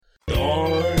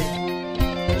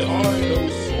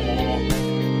Dinosaur.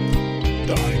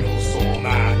 Dinosaur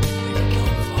man.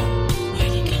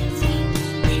 Where'd he come from?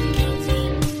 Where'd he come from?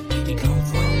 Where'd he come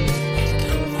from? Where'd he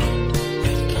come from?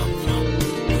 Where'd he come from?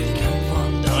 Where'd he come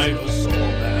from? Dinosaur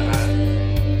man.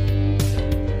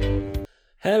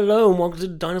 Hello and welcome to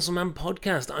the Dinosaur Man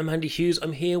podcast. I'm Andy Hughes.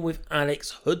 I'm here with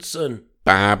Alex Hudson.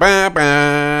 Ba ba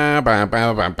ba ba ba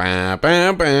ba ba ba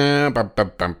ba ba ba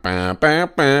ba ba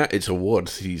ba. It's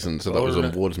awards season, so that was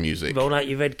awards music. Roll out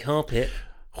your red carpet.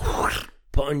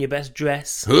 Put on your best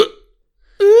dress.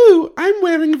 Ooh, I'm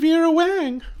wearing Vera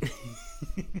Wang.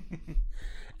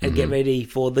 And get ready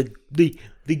for the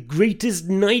greatest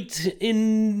night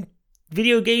in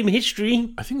video game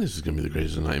history. I think this is going to be the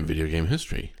greatest night in video game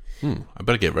history. I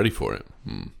better get ready for it.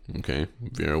 Okay,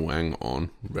 Vera Wang on,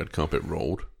 red carpet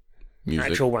rolled.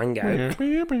 Music. Actual wang out.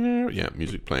 Yeah,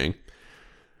 music playing.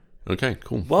 Okay,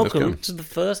 cool. Welcome Let's to the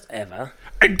first ever, go.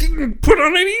 I didn't put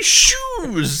on any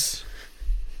shoes.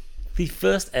 the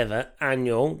first ever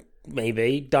annual,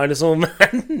 maybe, Dinosaur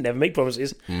Man, never make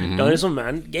promises, Dinosaur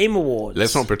Man Game Awards.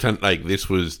 Let's not pretend like this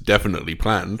was definitely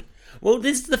planned. Well,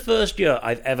 this is the first year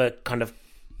I've ever kind of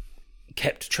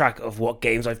kept track of what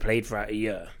games I've played throughout a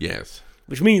year. Yes.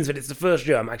 Which means that it's the first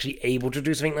year I'm actually able to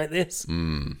do something like this.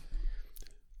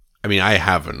 I mean, I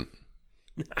haven't.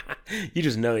 You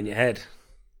just know in your head.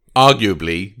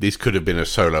 Arguably, this could have been a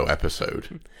solo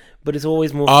episode. But it's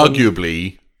always more fun.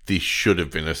 Arguably, this should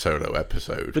have been a solo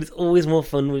episode. But it's always more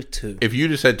fun with two. If you'd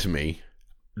have said to me,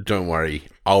 don't worry,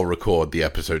 I'll record the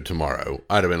episode tomorrow,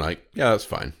 I'd have been like, yeah, that's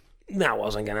fine. That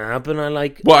wasn't going to happen.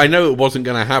 Well, I know it wasn't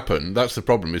going to happen. That's the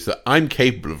problem, is that I'm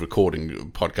capable of recording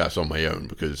podcasts on my own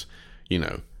because, you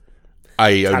know,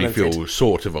 I only feel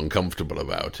sort of uncomfortable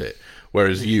about it.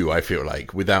 Whereas you, I feel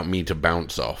like, without me to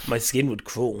bounce off. My skin would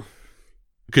crawl.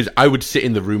 Because I would sit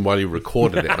in the room while you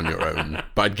recorded it on your own,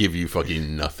 but I'd give you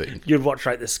fucking nothing. You'd watch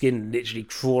like the skin literally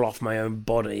crawl off my own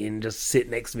body and just sit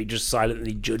next to me, just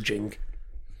silently judging.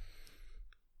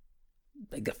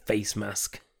 Like a face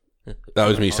mask. That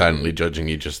was me silently judging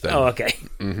you just then. Oh, okay.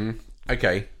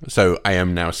 Okay, so I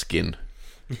am now skin.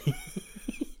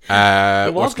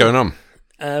 What's going on?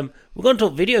 We're going to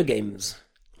talk video games.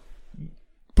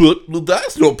 But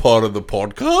that's not part of the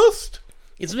podcast.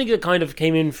 It's something that kind of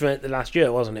came in for the last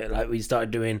year, wasn't it? Like we started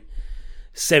doing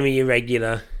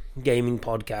semi-irregular gaming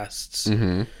podcasts.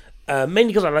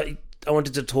 Mainly because I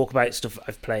wanted to talk about stuff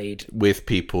I've played. With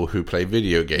people who play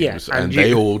video games, Yeah, and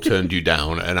they all turned you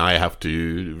down, and I have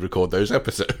to record those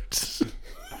episodes.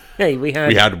 Hey, we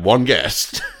had one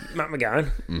guest. Matt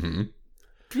McGowan. Mm-hmm.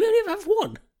 Do we only ever have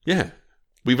one? Yeah.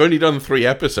 We've only done 3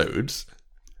 episodes.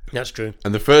 That's true.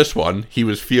 And the first one, he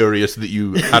was furious that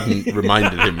you hadn't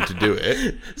reminded him to do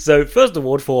it. So, first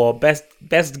award for best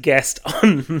guest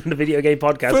on the video game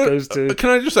podcast goes to... Can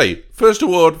I just say, first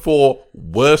award for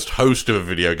worst host of a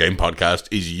video game podcast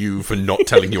is you for not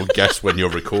telling your guest when you're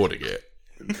recording it.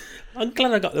 I'm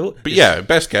glad I got the... But yeah,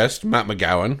 best guest, Matt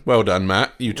McGowan. Well done,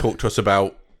 Matt. You talked to us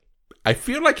about... I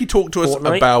feel like you talked to us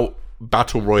Fortnite? about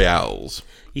Battle Royales.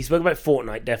 He spoke about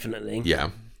Fortnite, definitely. Yeah.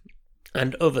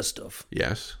 And other stuff.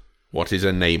 Yes. What is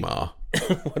a Neymar?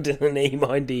 What is the name,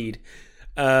 indeed?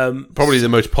 Probably the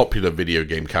most popular video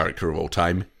game character of all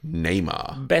time,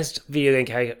 Neymar. Best video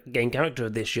game character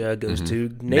of this year goes to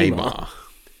Neymar.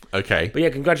 Okay. But yeah,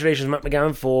 congratulations, Matt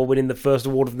McGowan, for winning the first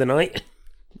award of the night.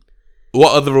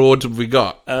 What other awards have we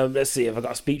got? Let's see, have I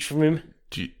got a speech from him?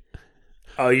 You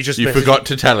You forgot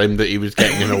to tell him that he was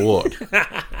getting an award.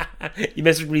 You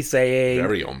messaged me saying...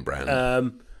 Very on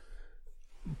brand.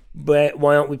 But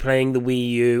why aren't we playing the Wii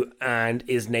U, and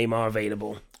is Neymar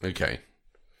available? Okay.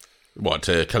 What,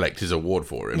 to collect his award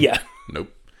for him? Yeah.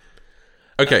 Nope.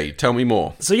 Okay, tell me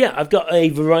more. So yeah, I've got a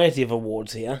variety of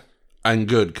awards here. And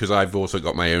good, because I've also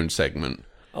got my own segment.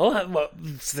 Oh, well,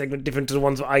 segment different to the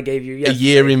ones that I gave you A yesterday.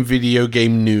 year in video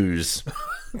game news.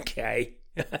 Okay.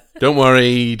 Don't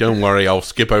worry, I'll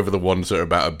skip over the ones that are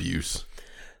about abuse.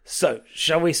 So,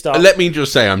 shall we start? Let me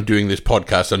just say I'm doing this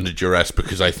podcast under duress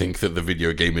because I think that the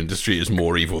video game industry is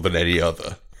more evil than any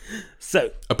other. So,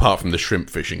 Apart from the shrimp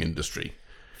fishing industry.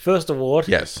 first award.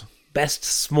 Yes. Best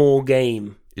small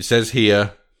game. It says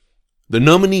here, the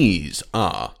nominees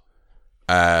are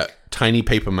Tiny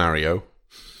Paper Mario.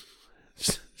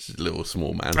 This is a little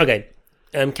small man. Okay.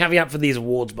 Caveat for these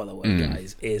awards, by the way,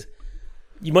 guys, is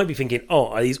you might be thinking, oh,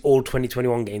 are these all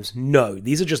 2021 games? No,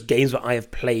 these are just games that I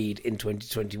have played in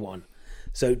 2021.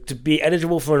 So to be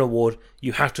eligible for an award,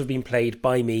 you have to have been played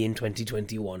by me in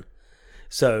 2021.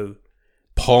 So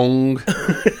Pong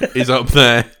is up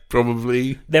there,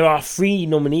 probably. there are 3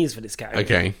 nominees for this category.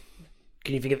 Okay.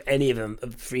 Can you think of any of them,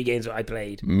 of 3 games that I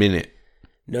played? Minute.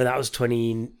 No, that was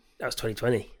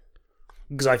 2020.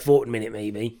 because I thought a minute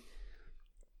maybe.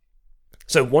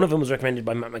 So one of them was recommended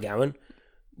by Matt McGowan,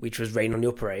 which was Rain on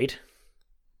Your Parade,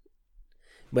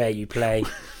 where you play...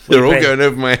 They're all going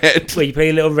over my head. Where you play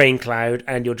a little rain cloud,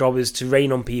 and your job is to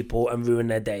rain on people and ruin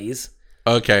their days.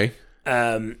 Okay.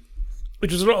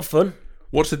 Which was a lot of fun.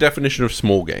 What's the definition of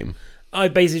small game? I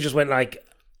basically just went like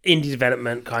indie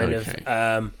development kind Okay.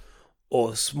 of,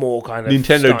 or small kind of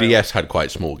Nintendo style. DS had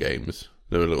quite small games.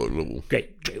 They were little...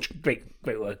 Great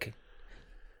work.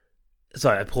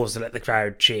 Sorry, I paused to let the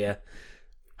crowd cheer.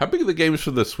 How big are the games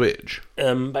for the Switch?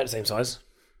 About the same size.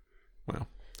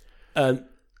 Wow.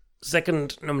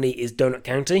 Second nominee is Donut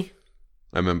County.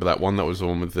 I remember that one. That was the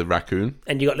one with the raccoon.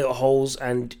 And you got little holes,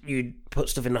 and you put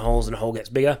stuff in the holes, and the hole gets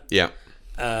bigger. Yeah.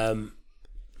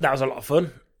 That was a lot of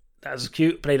fun. That was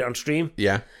cute. Played it on stream.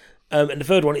 Yeah. And the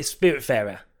third one is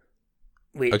Spiritfarer.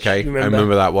 Which, Okay, I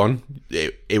remember that one.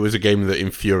 It was a game that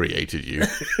infuriated you.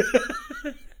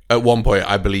 At one point,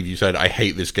 I believe you said, I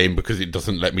hate this game because it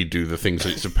doesn't let me do the things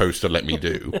that it's supposed to let me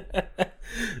do.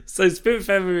 So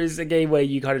Spiritfarer is a game where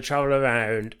you kind of travel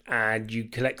around and you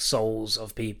collect souls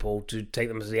of people to take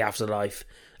them to the afterlife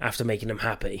after making them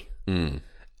happy. I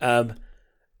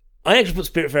actually put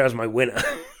Spiritfarer as my winner.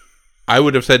 I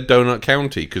would have said Donut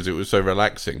County because it was so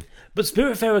relaxing. But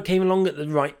Spiritfarer came along at the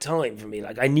right time for me.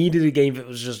 Like, I needed a game that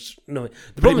was just... No, the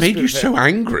But it problem with made you so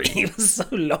angry. It was so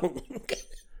long.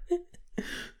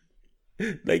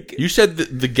 Like, You said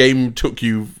that the game took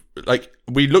you... Like,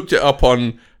 we looked it up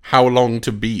on how long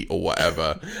to beat or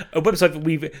whatever. a website that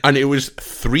we've... And it was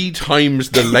 3 times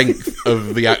the length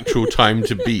of the actual time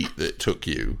to beat that took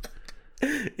you.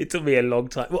 It took me a long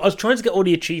time. Well, I was trying to get all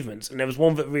the achievements, and there was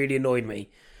one that really annoyed me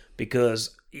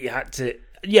because you had to...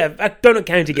 Yeah, Donut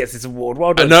County gets this award.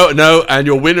 Well done. No, and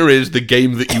your winner is the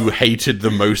game that you hated the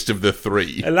most of the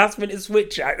 3. A last-minute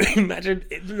switch out. Imagine.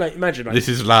 Like, This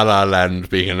is La La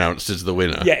Land being announced as the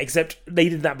winner. yeah, except they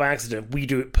did that by accident. We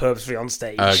do it purposely on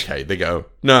stage. Okay, they go,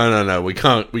 no, we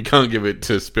can't give it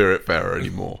to Spiritfarer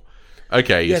anymore.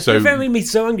 Okay, Yeah, so... so it made me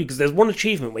so angry because there's one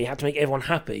achievement where you had to make everyone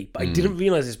happy, but I didn't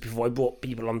realise this before I brought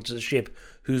people onto the ship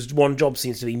whose one job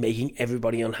seems to be making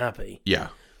everybody unhappy. Yeah.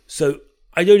 So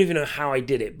I don't even know how I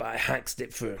did it, but I hacked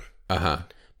it through. Uh-huh.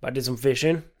 But I did some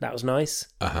fishing. That was nice.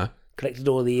 Uh-huh. Collected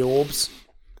all the orbs.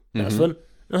 That was fun.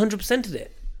 100%ed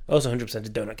it. I also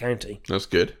 100%ed Donut County. That's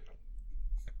good.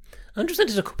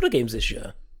 100%ed a couple of games this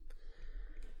year.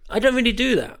 I don't really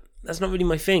do that. That's not really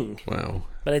my thing. Wow.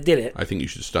 But I did it. I think you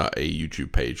should start a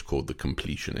YouTube page called The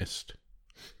Completionist.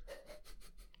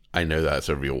 I know that's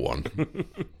a real one.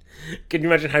 Can you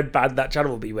imagine how bad that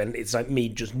channel will be when it's like me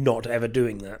just not ever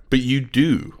doing that? But you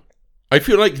do. I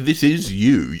feel like this is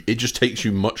you. It just takes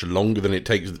you much longer than it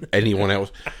takes anyone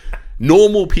else.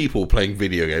 Normal people playing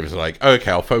video games are like,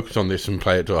 okay, I'll focus on this and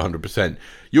play it to 100%.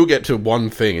 You'll get to one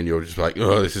thing and you're just like,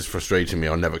 oh, this is frustrating me.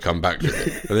 I'll never come back to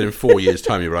it. And then in 4 years'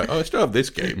 time, you're like, oh, I still have this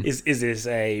game. Is this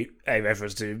a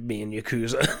reference to me and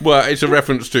Yakuza? Well, it's a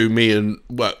reference to me and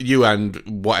you and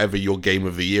whatever your game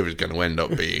of the year is going to end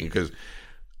up being, because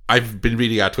I've been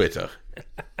reading our Twitter.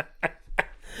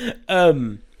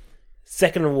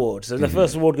 Second award. So the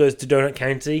first award goes to Donut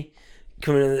County.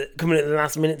 Coming at the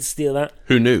last minute to steal that.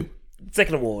 Who knew?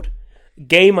 Second award.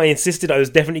 Game I insisted I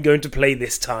was definitely going to play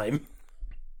this time.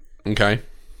 Okay.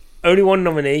 Only one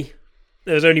nominee.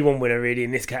 There was only one winner really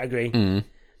in this category.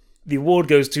 The award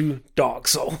goes to Dark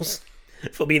Souls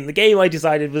for being the game I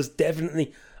decided was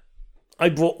definitely... I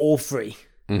brought all 3.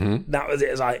 That was it.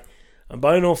 It was like, I'm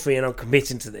buying all 3 and I'm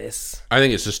committing to this. I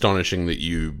think it's astonishing that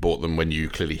you bought them when you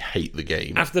clearly hate the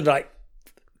game. After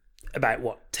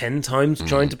about 10 times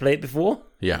trying to play it before,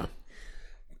 Yeah.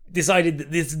 decided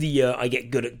that this is the year I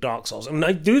get good at Dark Souls. And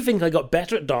I do think I got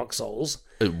better at Dark Souls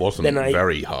It wasn't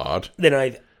very hard. than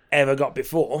I've ever got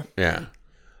before. Yeah.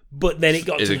 But then it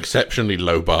got It's to... exceptionally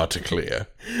low bar to clear.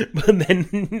 But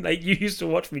then, like, you used to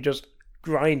watch me just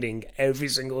grinding every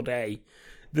single day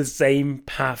the same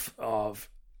path of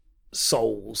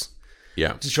souls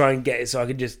Yeah. to try and get it so I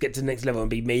could just get to the next level and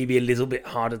be maybe a little bit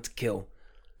harder to kill.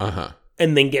 Uh-huh.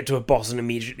 And then get to a boss and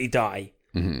immediately die.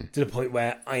 To the point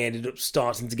where I ended up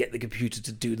starting to get the computer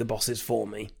to do the bosses for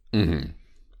me. And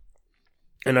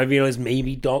I realised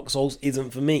maybe Dark Souls isn't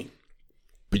for me.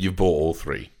 But you bought all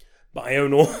 3. But I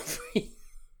own all 3.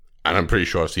 And I'm pretty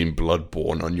sure I've seen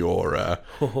Bloodborne on your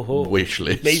wish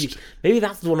list. Maybe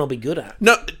that's the one I'll be good at.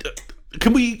 No,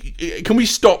 can we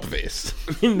stop this?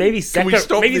 maybe we Sekiro,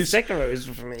 stop maybe this? Sekiro is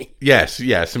for me. Yes,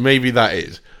 maybe that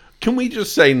is. Can we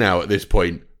just say now at this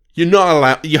point, you're not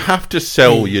allowed, you have to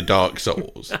sell your Dark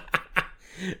Souls.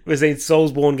 We're saying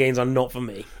Soulsborne games are not for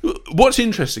me. What's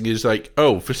interesting is like,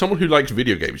 for someone who likes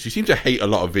video games, you seem to hate a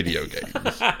lot of video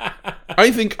games.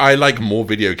 I think I like more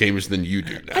video games than you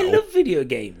do now. I love video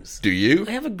games. Do you?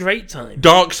 I have a great time.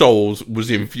 Dark Souls was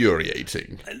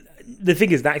infuriating. The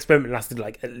thing is, that experiment lasted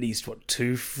like at least,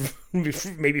 2,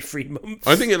 maybe 3 months.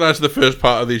 I think it lasted the first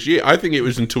part of this year. I think it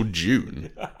was until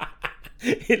June.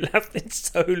 It lasted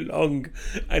so long,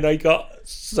 and I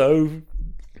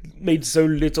made so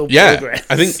little Yeah, progress.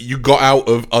 I think you got out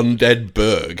of Undead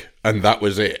Burg, and that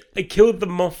was it. I killed the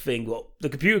moth thing. Well, the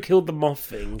computer killed the moth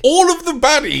thing. All of the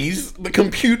baddies, the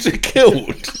computer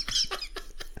killed.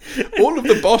 All of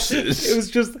the bosses. It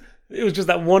was just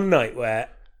that one night where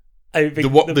I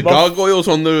think The gargoyles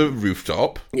on the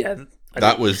rooftop. Yeah,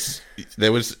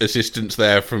 There was assistance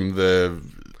there from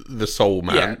the Soul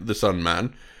Man, Yeah. the Sun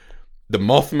Man, the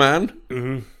Mothman.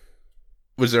 Mm-hmm.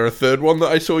 Was there a third one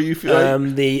that I saw you feel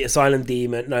like? the Asylum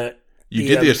Demon. No, You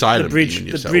did the Asylum Demon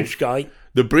yourself. The bridge guy.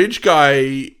 The bridge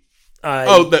guy.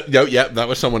 That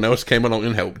was someone else came along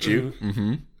and helped you.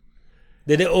 Mm-hmm.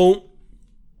 The little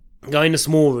guy in the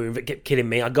small room that kept killing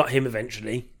me. I got him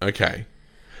eventually, Okay.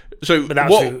 So but that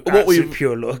was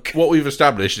pure luck. what we've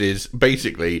established is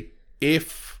basically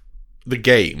if the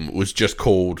game was just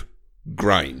called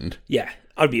Grind, Yeah,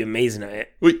 I'd be amazing at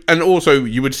it. and also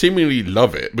you would seemingly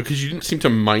love it because you didn't seem to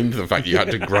mind the fact you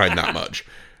had to grind that much.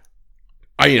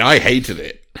 I mean, I hated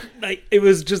it. Like, it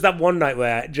was just that one night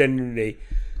where genuinely,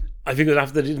 I think it was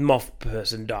after the moth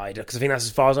person died, because I think that's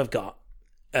as far as I've got.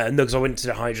 No, because I went to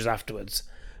the Hydras afterwards,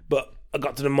 but I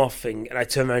got to the moth thing and I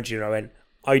turned around to you and I went,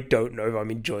 I don't know if I'm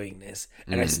enjoying this,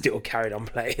 and I still carried on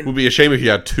playing. It would be a shame if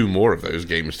you had 2 more of those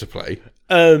games to play.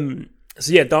 So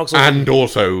yeah, Dark Souls. And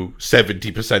also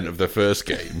 70% of the first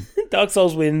game. Dark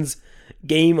Souls wins.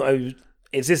 Game I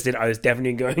insisted I was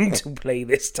definitely going to play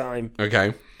this time.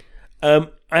 Okay. I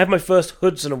have my first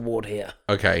Hudson Award here.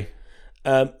 Okay.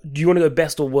 Do you want to go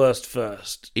best or worst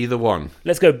first? Either one.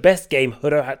 Let's go best game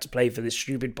Huddo had to play for this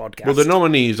stupid podcast. Well, the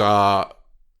nominees are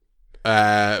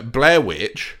Blair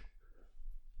Witch,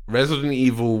 Resident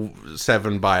Evil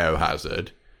 7 Biohazard,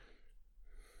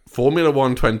 Formula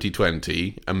 1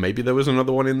 2020, and maybe there was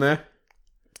another one in there.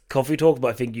 Coffee Talk, but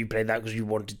I think you played that because you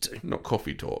wanted to. Not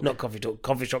Coffee Talk. Not Coffee Talk.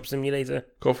 Coffee Shop Simulator.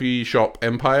 Coffee Shop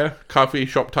Empire? Coffee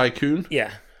Shop Tycoon?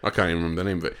 Yeah. I can't even remember the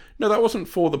name of it. No, that wasn't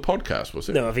for the podcast, was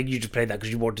it? No, I think you just played that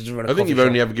because you wanted to run a I think coffee you've shop.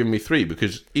 only ever given me 3,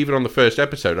 because even on the first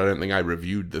episode, I don't think I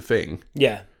reviewed the thing.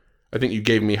 Yeah. I think you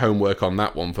gave me homework on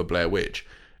that one for Blair Witch.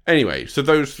 Anyway, so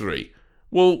those 3.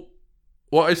 Well,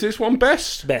 what is this one?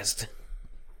 Best? Best.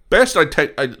 Best, I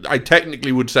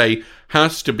technically would say,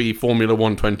 has to be Formula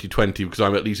 1 2020 because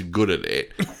I'm at least good at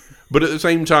it. But at the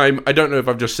same time, I don't know if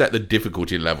I've just set the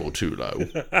difficulty level too low.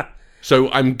 So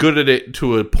I'm good at it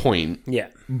to a point, Yeah.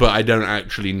 but I don't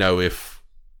actually know if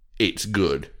it's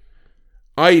good.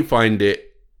 I find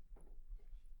it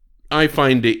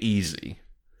easy.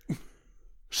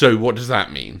 So what does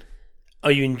that mean?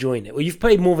 Are you enjoying it? Well, you've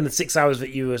played more than the 6 hours that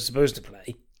you were supposed to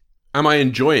play. Am I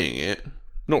enjoying it?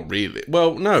 Not really.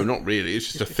 Well, no, not really. It's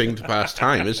just a thing to pass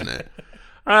time, isn't it?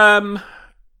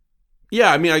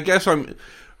 Yeah, I mean, I guess I'm...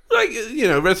 Like, you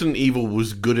know, Resident Evil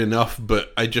was good enough,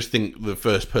 but I just think the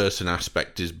first-person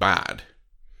aspect is bad.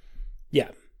 Yeah.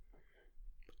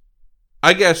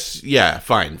 I guess, yeah,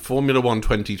 fine. Formula 1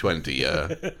 2020, a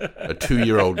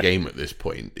 2-year-old game at this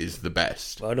point, is the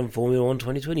best. Well done, Formula 1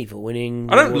 2020 for winning.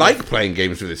 I don't like playing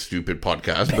games for this stupid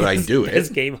podcast, but I do it.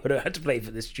 Best game I had to play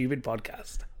for this stupid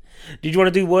podcast. Did you want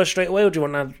to do worst straight away, or do you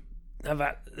want to have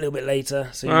that a little bit later?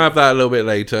 So I'll have that a little bit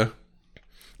later.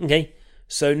 Okay.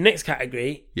 So next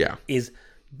category Yeah. is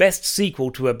best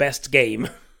sequel to a best game.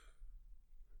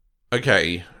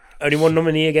 Okay. Only one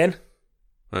nominee again.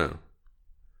 Oh.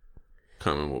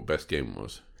 Can't remember what best game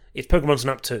was. It's Pokemon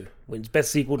Snap 2. Wins best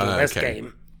sequel to a best Okay.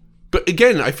 game. But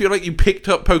again, I feel like you picked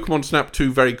up Pokemon Snap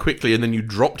 2 very quickly and then you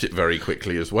dropped it very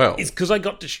quickly as well. It's because I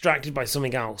got distracted by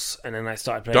something else, and then I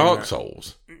started playing Dark that.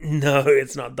 Souls. No,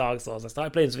 it's not Dark Souls. I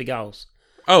started playing something else.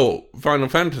 Oh, Final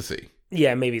Fantasy.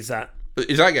 Yeah, maybe it's that.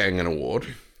 Is that getting an award?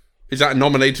 Is that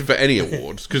nominated for any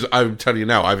awards? Because I'm telling you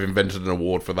now, I've invented an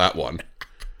award for that one.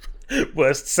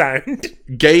 Worst sound.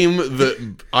 Game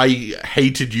that I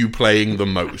hated you playing the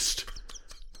most.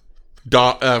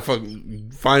 For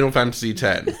Final Fantasy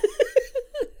X.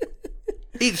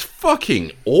 It's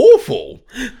fucking awful.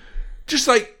 Just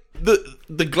like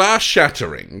the glass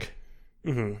shattering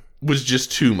was just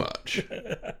too much.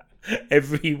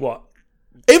 Every what?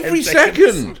 Every 10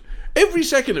 seconds. second. Every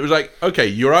second it was like, okay,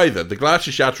 you're either the glass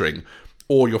is shattering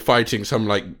or you're fighting some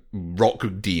like rock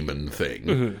demon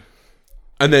thing.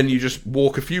 And then you just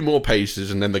walk a few more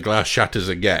paces and then the glass shatters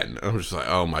again. And I'm just like,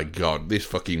 oh my god, this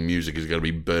fucking music is going to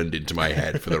be burned into my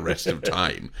head for the rest of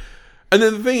time. And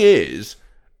then the thing is,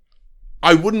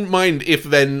 I wouldn't mind if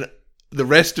then the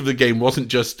rest of the game wasn't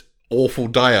just awful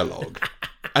dialogue.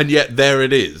 And yet there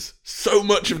it is. So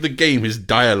much of the game is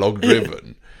dialogue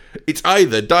driven. It's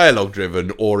either dialogue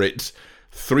driven or it's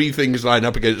 3 things line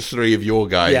up against 3 of your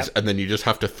guys, and then you just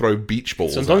have to throw beach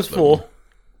balls Sometimes at them. 4.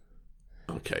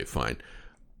 Okay, fine.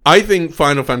 I think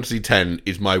Final Fantasy X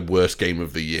is my worst game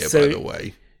of the year, by the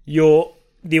way. You're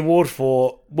the award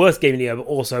for worst game of the year, but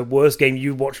also worst game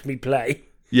you watched me play.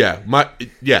 Yeah,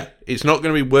 it's not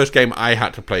going to be worst game I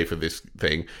had to play for this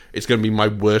thing. It's going to be my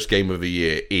worst game of the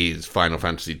year is Final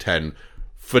Fantasy X,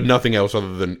 for nothing else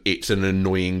other than it's an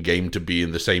annoying game to be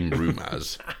in the same room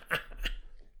as.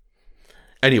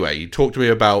 Anyway, talk to me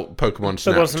about Pokemon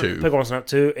Snap 2. Pokemon Snap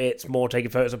 2, it's more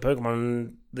taking photos of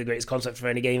Pokemon, the greatest concept for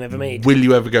any game ever made. Will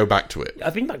you ever go back to it?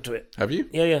 I've been back to it. Have you?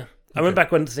 Yeah. I went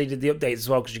back when they did the updates as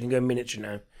well, because you can go miniature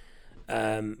now.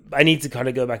 I need to kind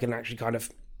of go back and actually kind of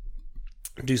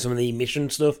do some of the mission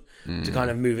stuff to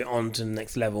kind of move it on to the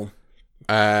next level.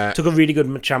 Took a really good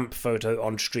Machamp photo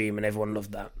on stream, and everyone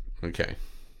loved that. Okay.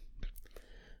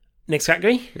 Next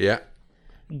category. Yeah.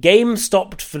 Game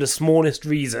stopped for the smallest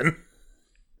reason.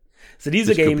 So these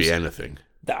are This could games be anything.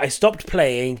 that I stopped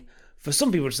playing for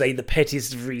some people to say the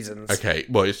pettiest of reasons. Okay,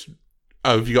 well, it's...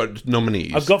 Oh, have you got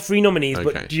nominees? I've got 3 nominees,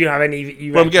 Okay. but do you have any that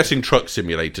you Well, I'm reckon? guessing Truck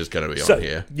Simulator's going to be So, on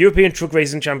here. European Truck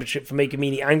Racing Championship for making me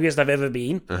the angriest I've ever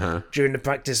been Uh-huh. during the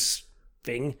practice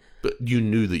thing, But you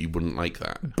knew that you wouldn't like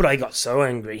that. but I got so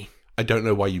angry I don't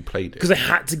know why you played it. because I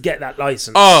had to get that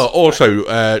license. Oh,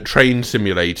 also, Train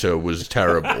Simulator was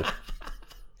terrible.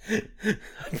 I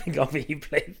think I'll be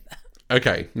played that.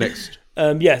 Okay, next.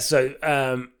 So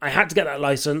I had to get that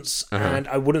license, Uh-huh. and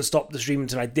I wouldn't stop the stream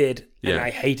until I did, and Yeah. I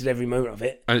hated every moment of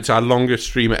it. And it's our longest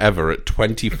stream ever at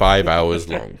 25 hours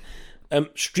long.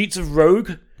 Streets of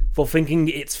Rogue, for thinking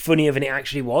it's funnier than it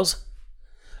actually was.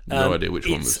 No idea which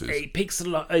one It's this is. a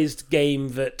pixelized game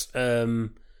that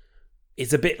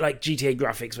it's a bit like GTA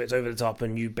graphics, where it's over the top,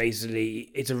 and you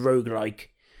basically it's a roguelike.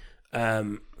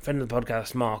 Friend of the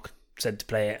podcast, Mark, said to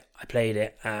play it. I played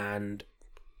it, and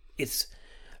it's.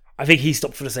 I think he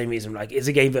stopped for the same reason. Like, it's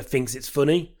a game that thinks it's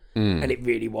funny, and it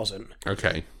really wasn't.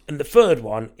 Okay. And the third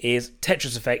one is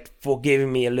Tetris Effect for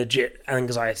giving me a legit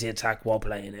anxiety attack while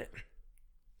playing it.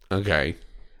 Okay.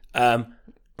 Um,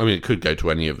 I mean, it could go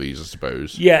to any of these, I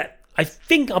suppose. yeah, I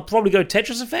think I'll probably go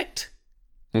Tetris Effect.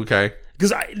 Okay.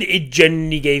 Because it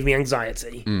genuinely gave me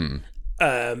anxiety.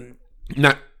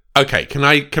 Now, okay, can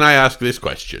I ask this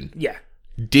question? Yeah.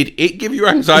 Did it give you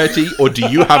anxiety, or do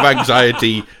you have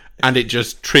anxiety and it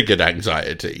just triggered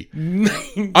anxiety?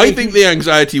 I think the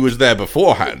anxiety was there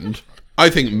beforehand. I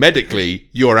think medically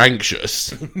you're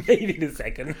anxious. Maybe in a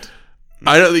second.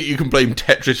 I don't think you can blame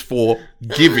Tetris for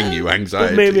giving you anxiety.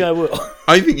 But maybe I will.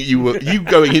 I think you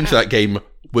going into that game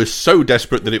was so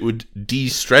desperate that it would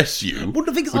de-stress you, Well,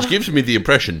 the thing is, which gives me the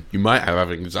impression you might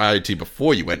have anxiety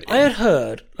before you went in. I had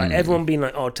heard everyone being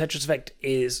like, "Oh, Tetris Effect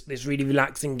is this really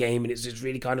relaxing game, and it's this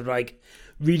really kind of like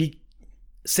really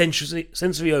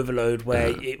sensory overload where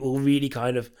it will really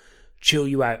kind of chill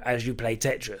you out as you play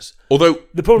Tetris." Although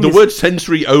The problem the is- word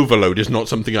sensory overload is not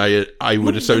something I would the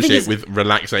thing associate is, with It's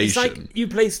relaxation. like you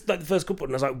play like the first couple,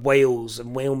 and there's like whales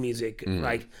and whale music,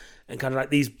 like and kind of like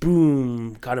these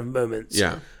boom kind of moments.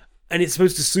 Yeah. and it's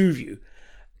supposed to soothe you.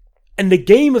 And the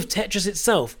game of Tetris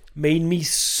itself made me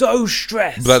so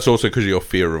stressed. But that's also because of your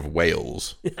fear of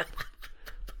whales.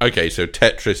 Okay, so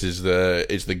Tetris is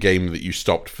the game that you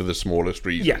stopped for the smallest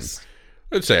reason. Yes.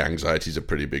 I'd say anxiety is a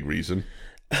pretty big reason.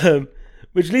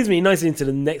 Which leads me nicely into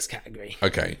the next category.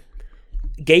 Okay.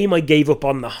 Game I gave up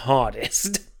on the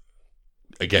hardest.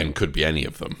 Again, could be any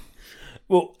of them.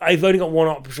 Well, I've only got one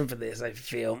option for this, I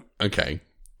feel. Okay.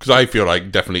 Because I feel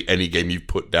like definitely any game you've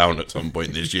put down at some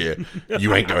point this year,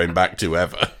 you ain't going back to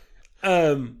ever.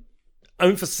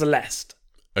 I'm for Celeste.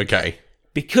 Okay.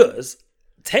 Because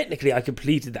technically I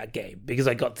completed that game because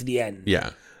I got to the end. Yeah.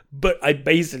 But I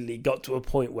basically got to a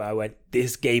point where I went,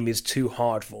 this game is too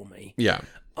hard for me. Yeah.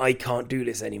 I can't do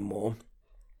this anymore.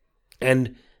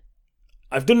 And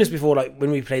I've done this before, like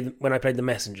when I played The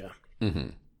Messenger. Mm-hmm.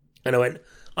 And I went,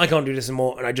 I can't do this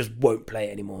anymore, and I just won't play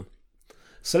it anymore.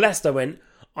 Celeste, I went,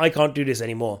 I can't do this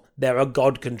anymore. There are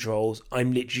God controls.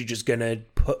 I'm literally just going to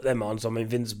put them on so I'm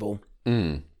invincible.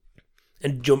 And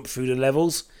jump through the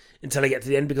levels until I get to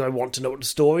the end because I want to know what the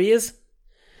story is.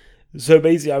 So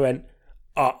basically I went,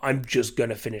 I'm just going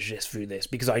to finish this through this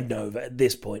because I know that at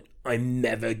this point I'm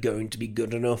never going to be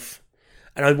good enough.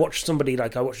 And I watched a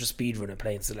speedrunner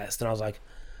playing Celeste, and I was like,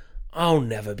 I'll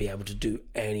never be able to do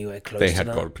anywhere close to that. They had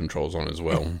God controls on as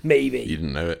well. Maybe. You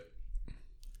didn't know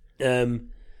it.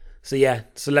 So yeah,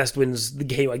 Celeste wins the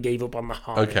game I gave up on the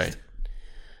hardest.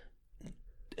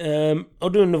 I'll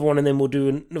do another one, and then we'll do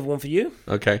another one for you,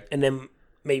 Okay. and then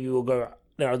maybe we'll go.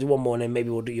 Then I'll do one more, and then maybe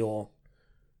we'll do your.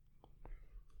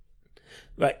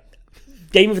 Right,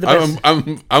 game of the best.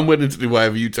 I'm willing to do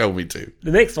whatever you tell me to.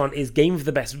 The next one is game of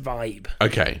the best vibe,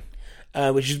 Okay.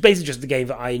 which is basically just the game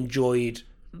that I enjoyed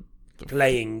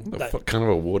playing. What kind of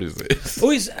award is this?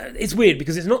 Oh, it's weird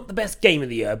because it's not the best game of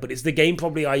the year, but it's the game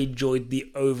probably I enjoyed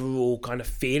the overall kind of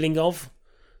feeling of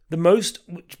the most,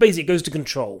 which basically goes to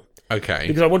Control. Okay.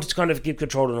 Because I wanted to kind of give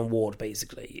Control an award,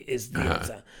 basically, is the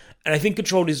answer. And I think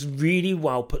Control is really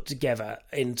well put together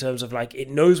in terms of, like, it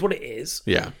knows what it is.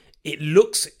 Yeah. It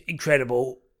looks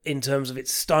incredible in terms of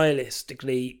it's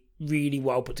stylistically really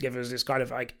well put together as this kind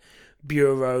of, like,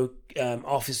 bureau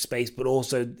office space, but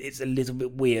also it's a little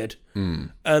bit weird.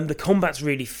 The combat's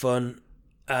really fun.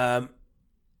 And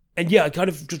yeah, I kind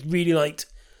of just really liked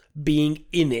being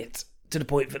in it to the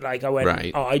point that, like, I went,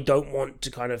 Right. oh, I don't want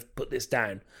to kind of put this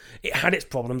down. It had its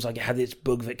problems, like it had its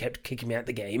bug that kept kicking me out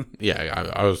the game.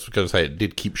 Yeah, I was going to say it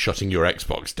did keep shutting your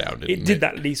Xbox down, didn't it? It did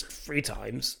that at least 3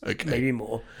 times, Okay. maybe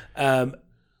more.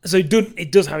 So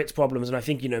it does have its problems, and I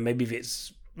think, maybe if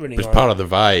it's running It's on... part of the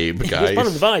vibe, guys. It's part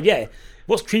of the vibe, yeah.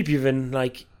 What's creepier than,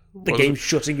 like, the game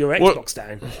shutting your Xbox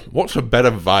down? What's a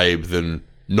better vibe than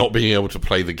not being able to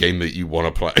play the game that you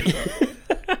want to play?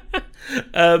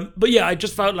 But yeah, I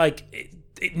just felt like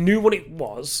it knew what it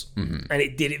was, and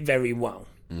it did it very well.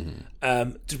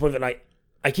 To the point that, like,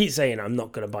 I keep saying I'm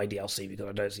not going to buy DLC because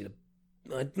I don't see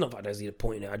not that I don't see the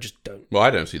point in it, I just don't. Well, I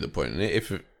don't see the point in it.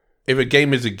 If a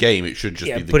game is a game, it should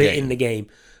just be the put game. it in the game.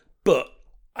 But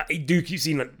I do keep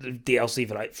seeing, like, the DLC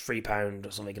for like £3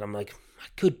 or something, and I'm like, I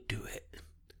could do it.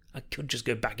 I could just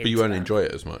go back in. But you won't enjoy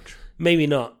it as much. Maybe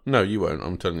not. No, you won't.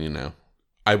 I'm telling you now.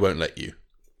 I won't let you.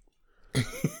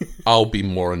 I'll be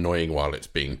more annoying while it's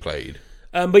being played.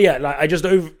 But yeah, like, I just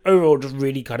overall just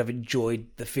really kind of enjoyed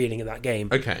the feeling of that game.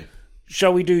 Okay.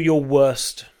 Shall we do your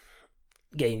worst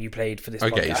game you played for this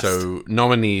Okay, podcast? so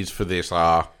nominees for this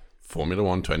are Formula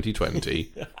 1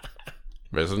 2020,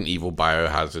 Resident Evil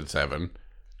Biohazard 7,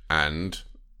 and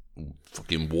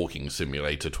fucking Walking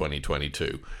Simulator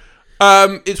 2022.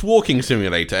 It's Walking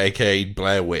Simulator, aka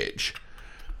Blair Witch.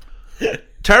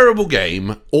 Terrible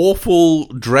game, awful,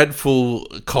 dreadful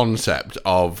concept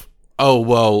of, oh,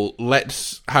 well,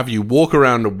 let's have you walk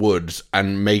around the woods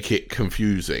and make it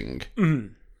confusing.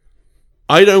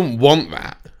 I don't want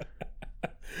that.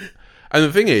 And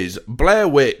the thing is, Blair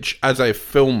Witch as a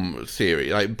film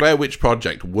series, like Blair Witch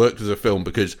Project worked as a film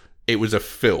because it was a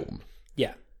film.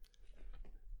 Yeah.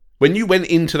 When you went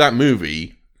into that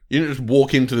movie, you didn't just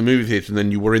walk into the movie theater and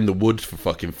then you were in the woods for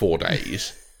fucking 4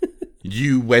 days.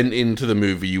 You went into the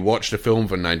movie, you watched a film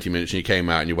for 90 minutes and you came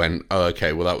out and you went, oh,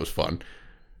 okay, well, that was fun.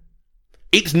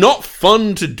 It's not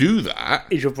fun to do that.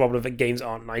 Is your problem that games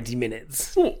aren't 90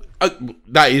 minutes? Well,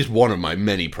 that is one of my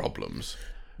many problems.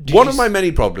 One of my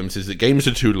many problems is that games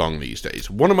are too long these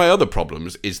days. One of my other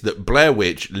problems is that Blair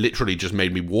Witch literally just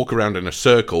made me walk around in a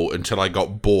circle until I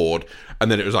got bored,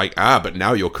 and then it was like, but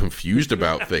now you're confused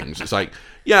about things. It's like,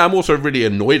 yeah, I'm also really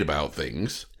annoyed about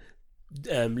things.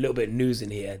 Little bit of news in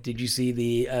here. Did you see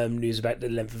the news about the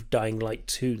length of Dying Light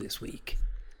 2 this week?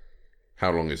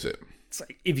 How long is it? It's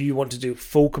like, if you want to do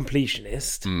full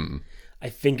completionist, I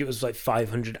think it was like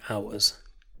 500 hours.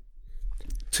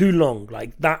 Too long.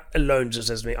 Like, that alone just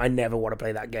says to me, I never want to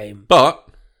play that game. But,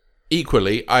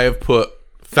 equally, I have put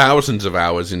thousands of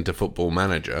hours into Football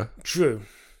Manager. True.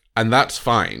 And that's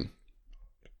fine.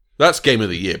 That's Game of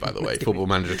the Year, by the way, Football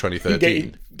Manager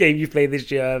 2013. Game you've played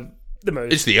this year the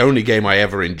most. It's the only game I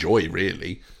ever enjoy,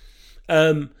 really.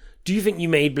 Do you think you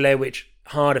made Blair Witch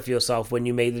harder for yourself when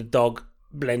you made the dog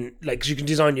blend? Like, because you can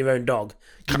design your own dog.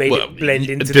 You made it blend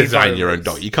into the design your own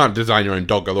dog. You can't design your own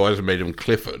dog, otherwise I made him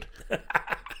Clifford.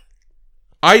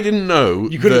 I didn't know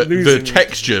that the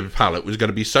texture palette was going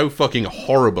to be so fucking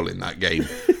horrible in that game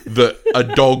that a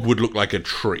dog would look like a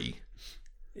tree.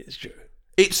 It's true.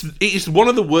 It's one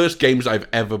of the worst games I've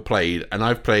ever played, and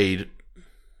I've played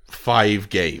 5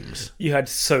 games. You had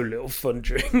so little fun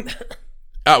during that.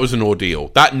 That was an ordeal.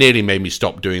 That nearly made me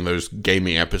stop doing those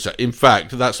gaming episodes. In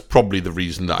fact, that's probably the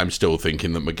reason that I'm still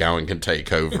thinking that McGowan can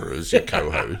take over as your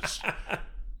co-host.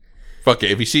 Fuck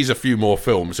it, if he sees a few more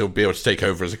films, he'll be able to take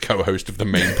over as a co-host of the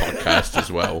main podcast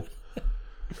as well.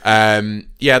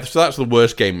 Yeah, so that's the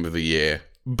worst game of the year.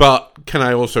 But can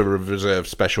I also reserve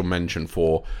special mention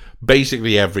for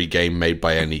basically every game made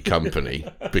by any company?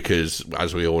 Because,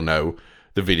 as we all know,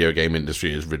 the video game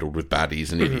industry is riddled with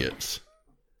baddies and idiots.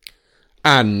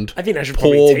 And I think I should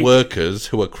poor workers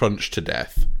who are crunched to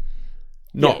death.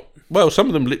 Well, some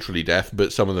of them literally death,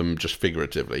 but some of them just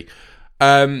figuratively.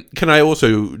 Can I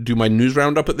also do my news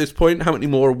roundup at this point? How many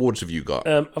more awards have you got?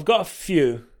 I've got a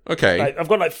few. Okay. I've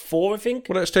got 4, I think.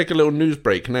 Well, let's take a little news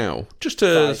break now, just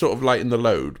to sort of lighten the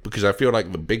load, because I feel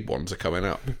like the big ones are coming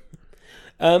up.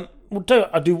 I'll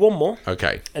do one more.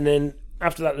 Okay. And then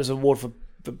after that, there's an award for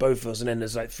both of us, and then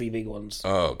there's 3 big ones.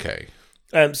 Okay.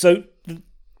 So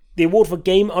the award for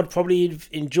game I'd probably have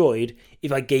enjoyed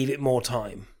if I gave it more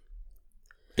time.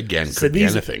 Again, could be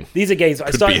anything. These are games that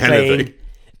I started playing,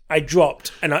 I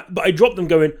dropped, but I dropped them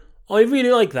going, I really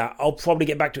like that, I'll probably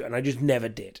get back to it, and I just never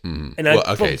did. And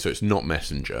so it's not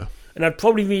Messenger. And I'd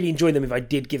probably really enjoy them if I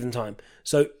did give them time.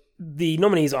 So the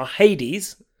nominees are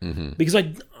Hades, because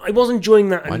I was enjoying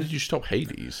that. Why did you stop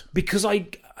Hades? Because I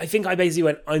think I basically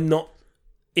went, I'm not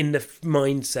in the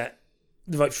mindset,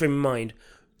 the right frame of mind,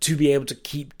 to be able to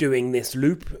keep doing this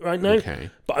loop right now.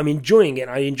 Okay. But I'm enjoying it.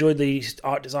 I enjoyed the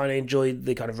art design. I enjoyed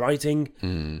the kind of writing.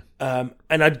 And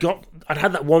I'd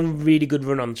had that one really good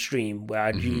run on stream where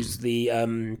I'd used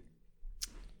the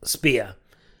spear.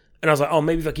 And I was like, oh,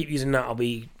 maybe if I keep using that, I'll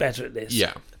be better at this.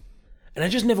 Yeah. And I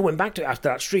just never went back to it after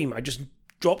that stream. I just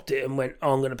dropped it and went,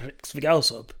 oh, I'm going to pick something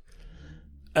else up.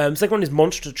 Second one is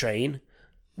Monster Train,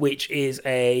 which is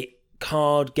a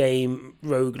card game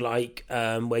roguelike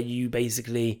where you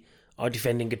basically are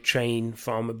defending a train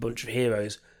from a bunch of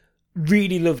heroes.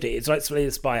 Really loved it. It's like Slay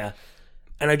the Spire.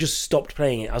 And I just stopped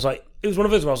playing it. I was like, it was one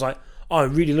of those where I was like, oh,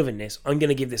 I'm really loving this. I'm going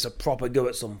to give this a proper go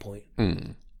at some point.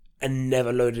 And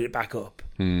never loaded it back up.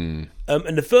 And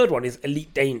the third one is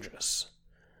Elite Dangerous,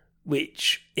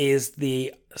 which is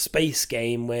the space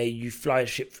game where you fly a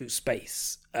ship through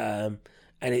space. And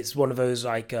it's one of those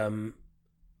like a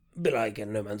bit like a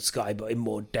No Man's Sky, but in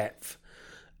more depth,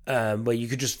 where you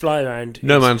could just fly around.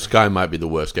 No Man's Sky might be the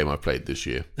worst game I've played this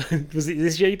year. Was it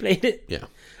this year you played it? Yeah.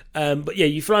 But yeah,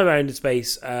 you fly around in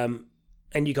space, and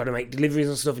you kind of make deliveries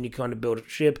and stuff, and you kind of build a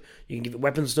ship, you can give it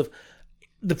weapons and stuff.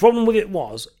 The problem with it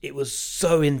was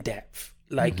so in depth,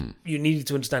 like you needed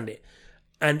to understand it.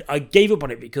 And I gave up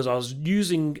on it because I was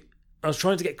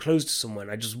trying to get close to someone,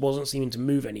 I just wasn't seeming to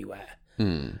move anywhere.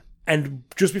 And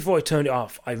just before I turned it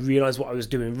off, I realised what I was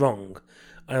doing wrong.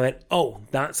 And I went, oh,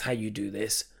 that's how you do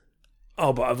this.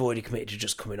 Oh, but I've already committed to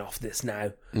just coming off this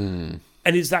now. And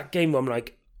it's that game where I'm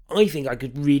like, I think I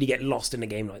could really get lost in a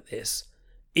game like this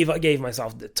if I gave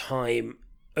myself the time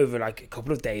over like a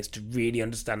couple of days to really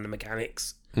understand the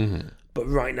mechanics. But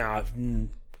right now,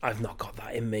 I've not got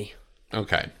that in me.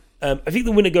 Okay. I think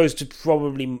the winner goes to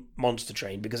probably Monster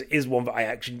Train because it is one that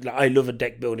I love a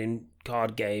deck building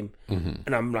card game,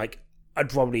 and I'm like, I'd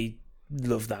probably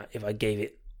love that if I gave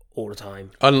it all the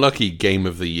time. Unlucky game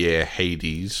of the year,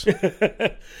 Hades.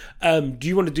 Do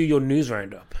you want to do your news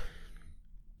roundup?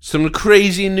 Some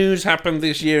crazy news happened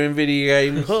this year in video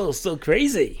games. Oh, so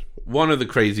crazy. One of the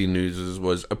crazy news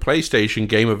was a PlayStation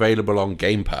game available on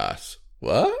Game Pass.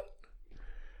 What?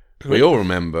 We all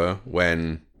remember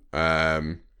when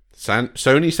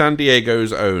Sony San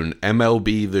Diego's own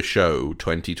MLB The Show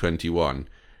 2021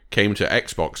 came to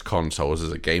Xbox consoles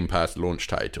as a Game Pass launch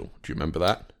title. Do you remember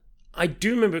that? I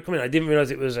do remember it coming. I didn't realise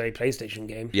it was a PlayStation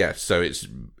game. Yes, so it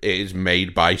is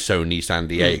made by Sony San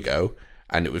Diego,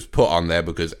 and it was put on there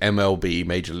because MLB,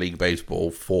 Major League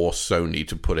Baseball, forced Sony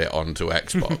to put it onto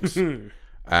Xbox.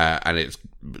 And it's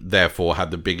therefore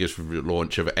had the biggest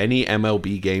launch of any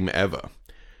MLB game ever.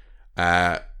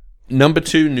 Number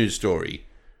 2 news story,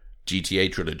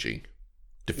 GTA Trilogy,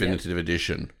 Definitive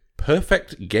Edition,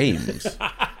 perfect games.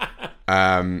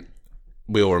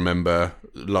 We all remember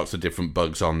lots of different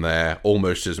bugs on there,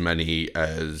 almost as many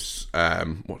as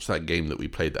what's that game that we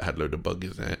played that had a load of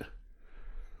bugs in it?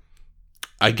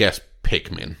 I guess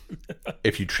Pikmin,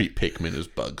 if you treat Pikmin as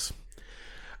bugs.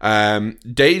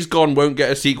 Days Gone won't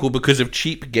get a sequel because of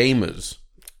cheap gamers.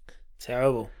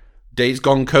 Terrible. Days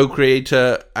Gone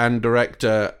co-director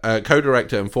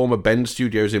and former Bend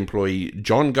Studios employee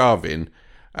John Garvin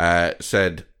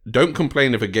said, "Don't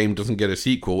complain if a game doesn't get a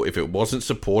sequel if it wasn't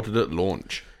supported at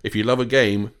launch. If you love a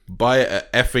game, buy it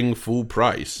at effing full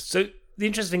price." So the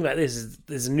interesting thing about this is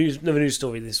there's another news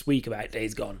story this week about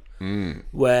Days Gone,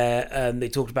 where they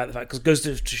talked about the fact because Ghost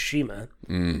of Tsushima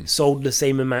sold the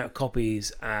same amount of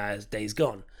copies as Days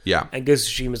Gone. Yeah, and Ghost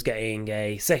of Tsushima's getting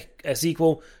a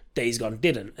sequel. Days Gone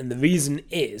didn't, and the reason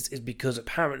is because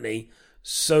apparently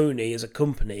Sony as a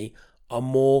company are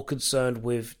more concerned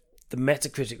with the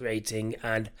Metacritic rating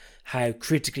and how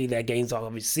critically their games are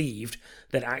received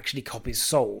than actually copies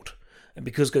sold. And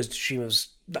because Ghost of Tsushima was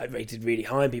rated really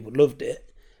high and people loved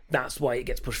it, that's why it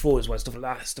gets pushed forwards, why stuff like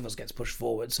Last of Us gets pushed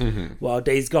forwards. While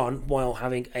Days Gone, while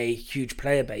having a huge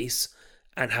player base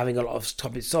and having a lot of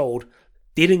copies sold,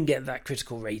 didn't get that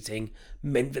critical rating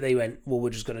meant that they went, well, we're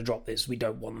just going to drop this. We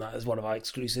don't want that as one of our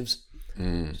exclusives.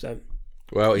 So,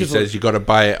 Well, he says you got to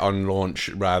buy it on launch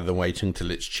rather than waiting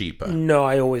till it's cheaper. no,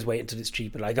 I always wait until it's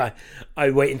cheaper. Like I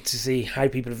wait to see how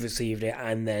people have received it,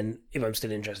 and then if I'm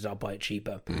still interested, I'll buy it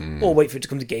cheaper, or wait for it to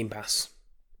come to Game Pass.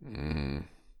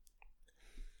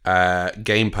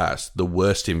 Game Pass, the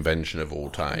worst invention of all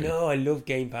time. No, I love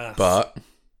Game Pass, But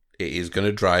it is going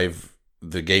to drive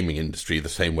the gaming industry the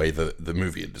same way that the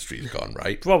movie industry has gone,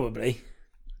 right? probably.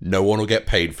 No one will get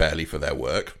paid fairly for their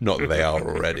work. Not that they are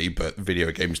already, but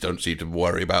video games don't seem to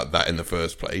worry about that in the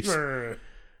first place.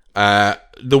 The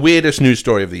weirdest news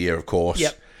story of the year, of course,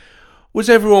 Yep.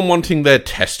 was everyone wanting their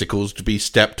testicles to be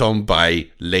stepped on by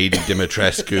Lady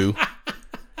Dimitrescu.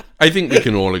 I think we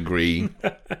can all agree.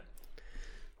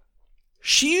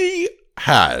 She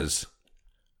has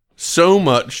so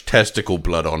much testicle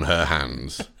blood on her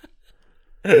hands.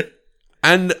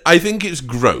 And I think it's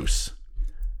gross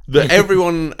that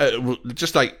everyone,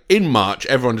 just like in March,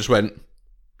 everyone just went,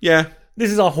 yeah,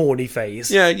 This is our horny phase.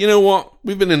 yeah, you know what?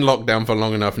 We've been in lockdown for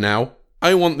long enough now.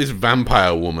 I want this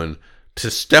vampire woman to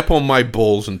step on my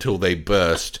balls until they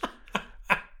burst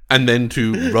and then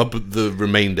to rub the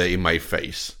remainder in my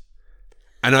face.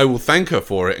 And I will thank her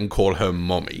for it and call her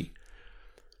mommy.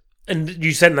 And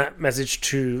you sent that message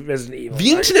to Resident Evil.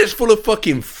 The internet's full of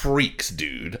fucking freaks,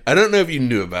 dude. I don't know if you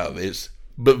knew about this,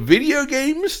 but video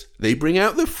games, they bring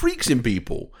out the freaks in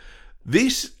people.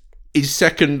 This is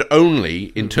second only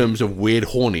in terms of weird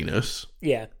horniness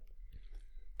Yeah.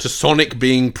 to Sonic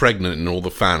being pregnant in all the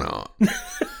fan art.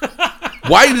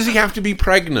 Why does he have to be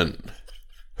pregnant?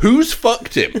 Who's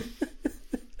fucked him?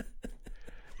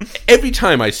 Every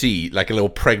time I see like a little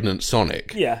pregnant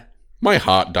Sonic, Yeah. my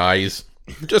heart dies.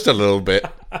 Just a little bit.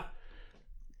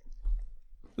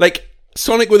 Like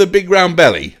Sonic with a big round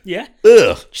belly. Yeah.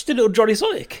 Ugh. Just a little Johnny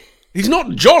Sonic. He's not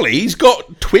jolly. He's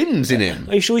got twins in him.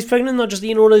 Are you sure he's pregnant, not just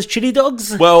eating all those chili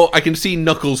dogs? Well, I can see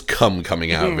Knuckles' cum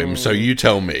coming out of him, so you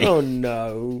tell me. Oh,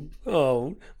 no.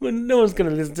 Oh, well, no one's going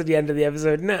to listen to the end of the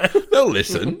episode now. They'll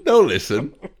listen. They'll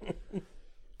listen.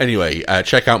 Anyway,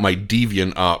 check out my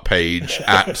DeviantArt page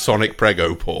at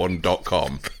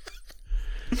sonicpregoporn.com.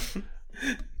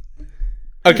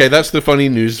 Okay, that's the funny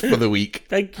news for the week.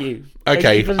 Thank you. Okay,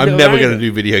 Thank you for the I'm little never rhyme. going to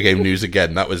do video game news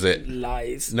again. That was it.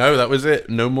 Lies. No, that was it.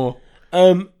 No more.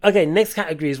 Okay, next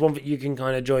category is one that you can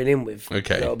kind of join in with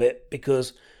Okay. a little bit,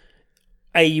 because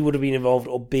A, you would have been involved,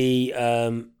 or B,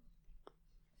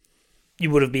 you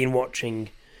would have been watching.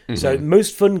 So,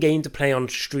 most fun game to play on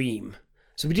stream.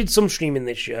 So we did some streaming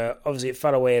this year. Obviously, it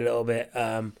fell away a little bit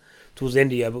towards the end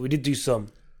of the year, but we did do some.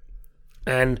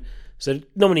 And so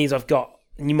nominees I've got,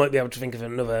 and you might be able to think of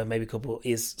another, maybe a couple,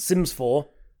 is Sims 4,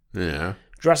 Yeah.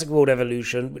 Jurassic World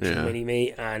Evolution, which Yeah. is mainly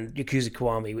me, and Yakuza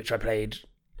Kiwami, which I played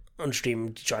on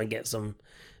stream to try and get some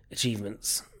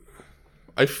achievements.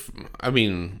 I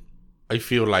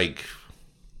feel like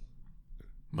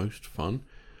most fun.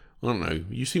 I don't know.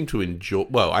 You seem to enjoy...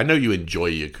 Well, I know you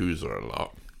enjoy Yakuza a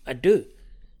lot. I do.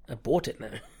 I bought it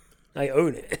now. I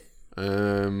own it.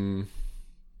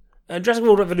 Jurassic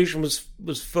World Evolution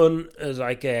was fun as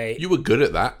like a You were good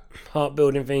at that. heart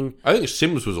building thing. I think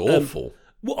Sims was awful.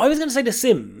 Well, I was going to say The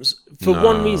Sims for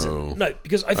one reason. No,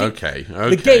 because I think Okay.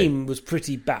 the game was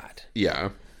pretty bad, Yeah.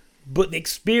 but the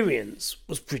experience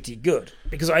was pretty good,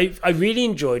 because I really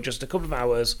enjoyed just a couple of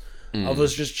hours of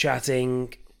us just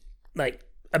chatting like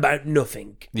about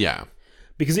nothing. Yeah.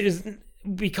 Because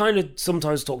we kind of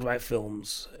sometimes talked about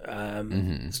films,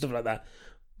 stuff like that.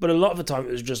 But a lot of the time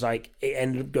it was just like, it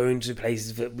ended up going to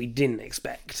places that we didn't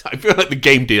expect. I feel like the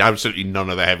game did absolutely none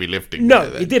of the heavy lifting. No, there,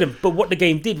 then. it didn't. But what the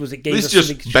game did was it gave This us is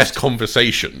something just to best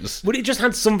conversations. But it just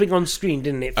had something on screen,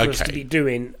 didn't it, for us to Okay. be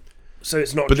doing. So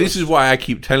it's not But just... this is why I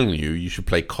keep telling you should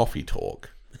play Coffee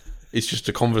Talk. It's just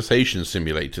a conversation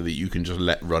simulator that you can just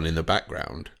let run in the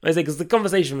background. I say, because the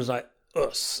conversation was like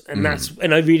us, and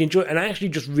and I really enjoyed, and I actually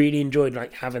just really enjoyed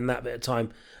like having that bit of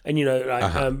time. And you know,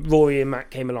 like Rory and Matt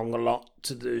came along a lot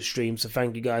to the stream, so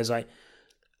thank you guys. Like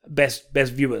best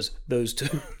viewers, those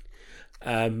two.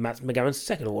 Matt McGowan's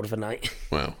second award of the night.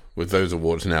 Well, with those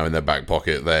awards now in their back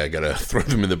pocket, they're going to throw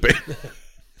them in the bin.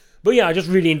 But yeah, I just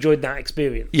really enjoyed that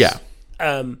experience. Yeah.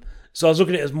 So I was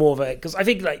looking at it as more of a, because I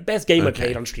think like best game I Okay.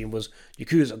 played on stream was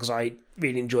Yakuza, because I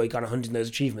really enjoyed kind of hunting those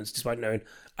achievements, despite knowing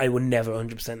I would never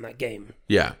 100% that game.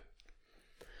 Yeah.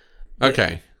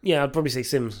 Okay. Yeah, I'd probably say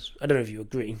Sims. I don't know if you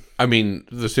agree. I mean,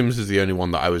 The Sims is the only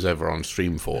one that I was ever on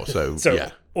stream for, so, So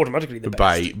yeah. automatically the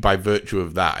best. By virtue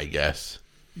of that, I guess.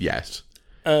 Yes.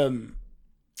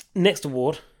 Next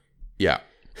award, Yeah.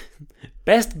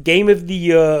 best game of the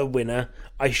year winner.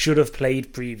 I should have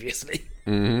played previously.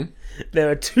 Mm-hmm. There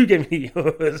are 2 Game of the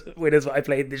Year winners that I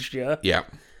played this year. Yeah.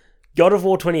 God of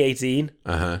War 2018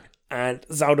 Uh-huh. and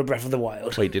Zelda Breath of the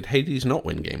Wild. Wait, did Hades not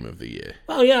win Game of the Year?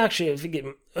 Oh, yeah, actually, I think it...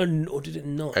 or did it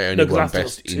not? It only 'cause won Last of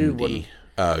Us Best 2 Indie. won.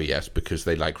 Oh, yes, because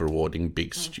they like rewarding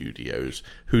big studios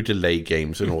who delay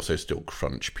games and also still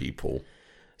crunch people.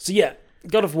 So, yeah,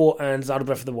 God of War and Zelda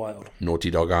Breath of the Wild. Naughty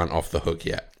Dog aren't off the hook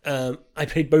yet. I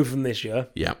played both of them this year.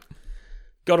 Yeah.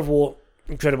 God of War,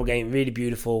 incredible game, really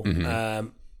beautiful. Mm-hmm.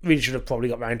 Really should have probably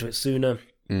got round to it sooner.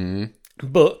 Mm-hmm.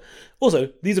 But also,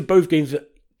 these are both games that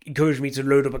encouraged me to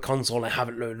load up a console I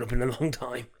haven't loaded up in a long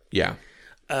time. Yeah.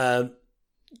 But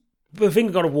the thing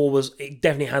with God of War was it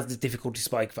definitely has this difficulty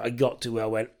spike that I got to where I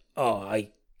went, I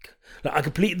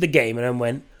completed the game and then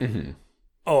went,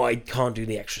 I can't do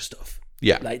the extra stuff.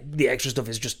 Yeah. Like, the extra stuff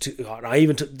is just too hard. I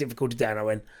even took the difficulty down. I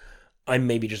went, I'm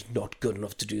maybe just not good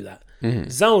enough to do that.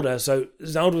 Zelda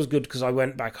was good because I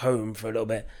went back home for a little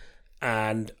bit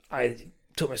and I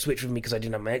took my Switch with me because I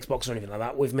didn't have my Xbox or anything like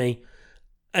that with me.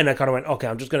 And I kind of went, okay,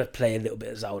 I'm just going to play a little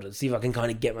bit of Zelda, see if I can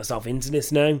kind of get myself into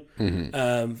this now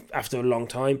after a long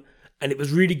time. And it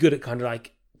was really good at kind of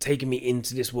like taking me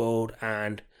into this world,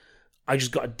 and I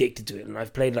just got addicted to it. And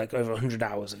I've played like over 100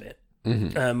 hours of it.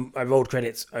 I rolled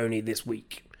credits only this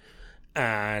week,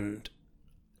 and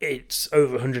it's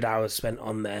over 100 hours spent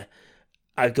on there.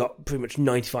 I got pretty much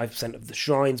 95% of the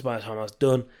shrines by the time I was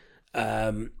done.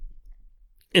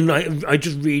 And I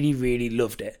just really, really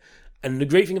loved it. And the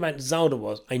great thing about Zelda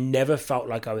was I never felt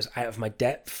like I was out of my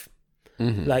depth.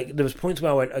 Like, there was points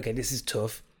where I went, okay, this is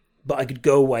tough, but I could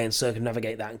go away and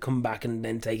circumnavigate that and come back and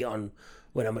then take it on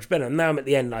when I'm much better. And now I'm at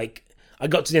the end, like, I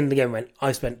got to the end of the game and went,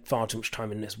 I spent far too much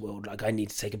time in this world. Like, I need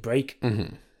to take a break.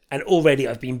 And already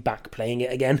I've been back playing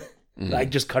it again. Like,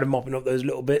 just kind of mopping up those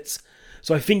little bits.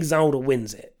 So I think Zelda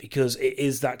wins it because it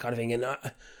is that kind of thing. And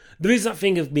there is that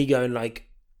thing of me going, like,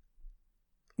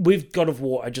 with God of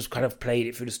War, I just kind of played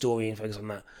it through the story and focused on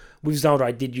that. With Zelda,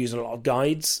 I did use a lot of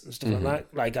guides and stuff like that.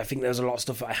 Like, I think there was a lot of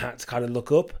stuff that I had to kind of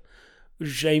look up, which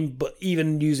is a shame. But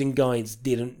even using guides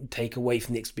didn't take away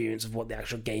from the experience of what the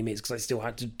actual game is, because I still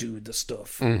had to do the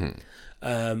stuff.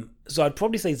 So I'd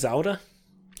probably say Zelda.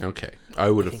 Okay.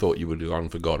 I would have thought you would have gone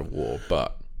for God of War,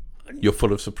 but you're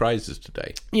full of surprises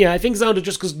today. Yeah, I think Zelda,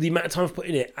 just because the amount of time I've put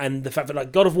in it and the fact that,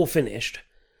 like, God of War finished,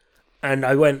 and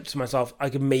I went to myself, I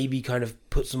could maybe kind of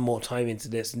put some more time into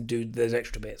this and do those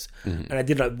extra bits. And I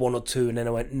did like 1 or 2, and then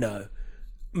I went, no,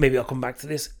 maybe I'll come back to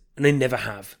this. And I never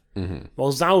have.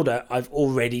 While Zelda, I've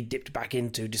already dipped back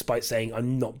into, despite saying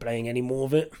I'm not playing any more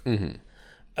of it.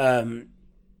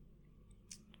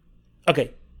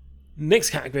 Okay, next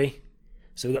category.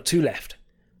 So we've got 2 left.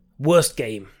 Worst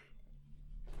game.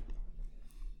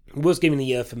 Worst game in the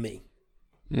year for me.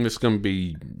 It's going to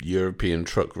be European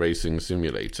Truck Racing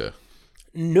Simulator.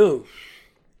 No.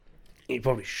 It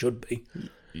probably should be.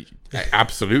 It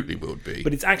absolutely would be.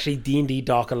 But it's actually D&D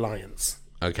Dark Alliance.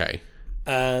 Okay.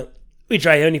 Which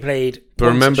I only played. But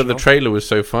remember, the trailer was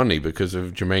so funny because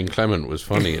of Jermaine Clement was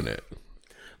funny in it.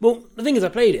 Well, the thing is, I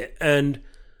played it, and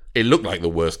It looked like the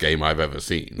worst game I've ever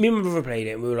seen. me and my brother played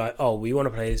it, and we were like, oh, we want to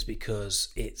play this because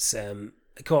it's a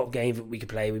co-op game that we could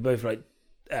play. We both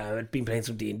had been playing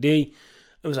some D&D.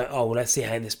 I was like, oh, well, let's see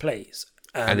how this plays.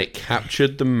 And it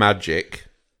captured the magic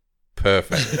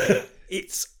perfectly.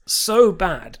 It's so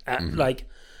bad at, like,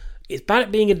 it's bad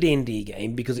at being a D&D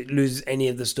game because it loses any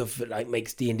of the stuff that, like,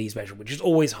 makes D&D special, which is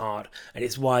always hard, and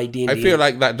it's why D&D... I feel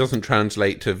like that doesn't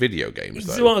translate to video games,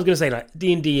 So though. what I was going to say, like,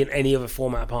 D&D in any other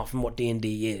format apart from what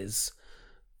D&D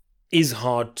is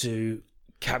hard to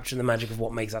capture the magic of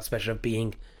what makes that special, of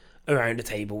being around a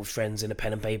table with friends in a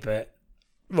pen and paper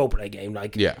roleplay game.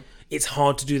 Like, Yeah. it's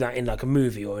hard to do that in, like, a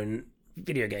movie or in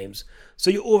video games. So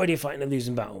you're already fighting a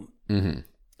losing battle.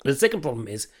 The second problem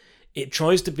is it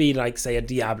tries to be like, say, a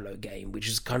Diablo game, which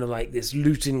is kind of like this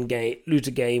looter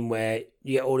game where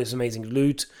you get all this amazing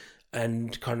loot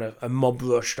and kind of a mob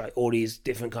rush, like all these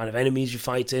different kind of enemies you're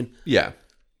fighting. Yeah.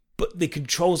 But the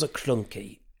controls are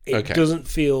clunky. It Okay. doesn't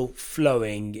feel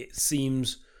flowing. It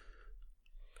seems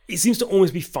to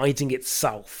almost be fighting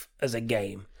itself as a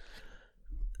game.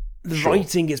 The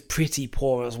writing is pretty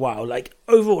poor as well. Like,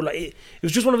 overall, like it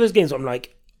was just one of those games where I'm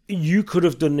like, you could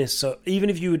have done this. So even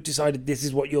if you had decided this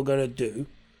is what you're going to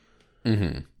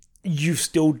do, you've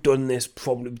still done this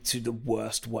probably to the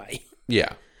worst way.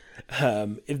 Yeah.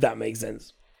 If that makes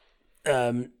sense.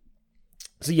 So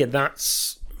yeah,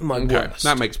 that's my worst.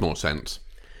 That makes more sense.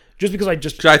 Just because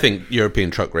 'Cause I think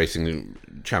European Truck Racing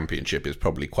Championship is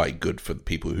probably quite good for the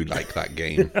people who like that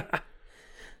game.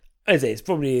 I say it's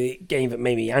probably the game that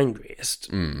made me angriest.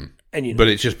 And you know, But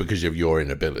it's just because of your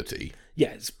inability. yeah,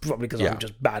 it's probably because Yeah. I'm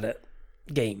just bad at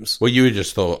games. Well, you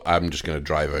just thought, I'm just going to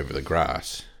drive over the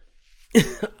grass.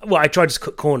 Well, I tried to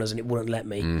cut corners and it wouldn't let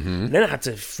me. And then I had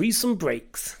to freeze some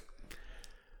brakes.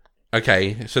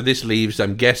 Okay, so this leaves,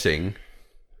 I'm guessing,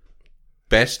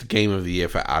 best game of the year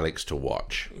for Alex to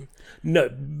watch. No,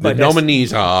 The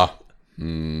nominees are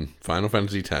Final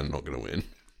Fantasy X, not going to win.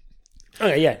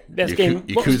 Okay, yeah, best game.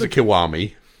 Yakuza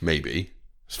Kiwami, maybe.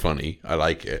 It's funny. I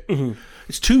like it.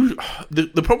 It's too...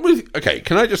 The problem with... Okay,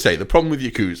 can I just say, the problem with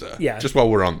Yakuza, just while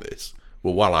we're on this,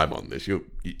 well, while I'm on this, you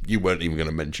weren't even going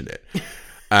to mention it.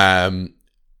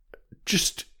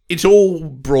 Just, it's all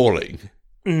brawling.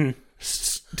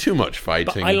 Too much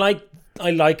fighting. But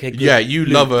I like a good you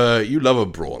loop. love a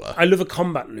brawler. I love a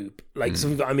combat loop, like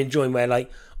something that I'm enjoying, where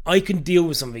like I can deal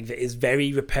with something that is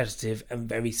very repetitive and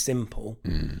very simple,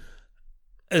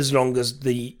 as long as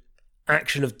the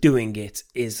action of doing it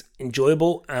is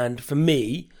enjoyable. And for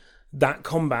me, that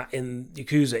combat in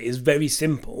Yakuza is very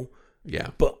simple. Yeah,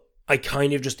 but I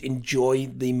kind of just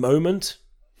enjoy the moment.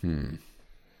 I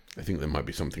think there might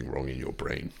be something wrong in your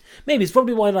brain. Maybe it's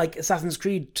probably why like Assassin's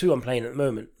Creed 2 I'm playing at the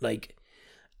moment, like.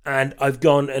 And I've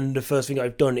gone, and the first thing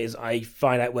I've done is I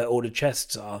find out where all the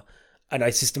chests are, and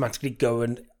I systematically go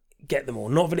and get them all.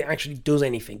 Not that it actually does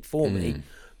anything for me,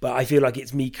 but I feel like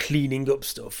it's me cleaning up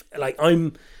stuff. Like,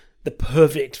 I'm the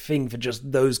perfect thing for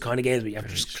just those kind of games where you have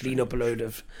to just clean up a load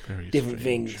of different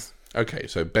things. Okay,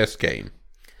 so best game.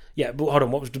 Yeah, but hold on,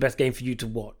 what was the best game for you to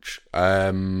watch?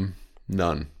 None.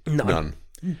 I don't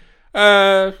know.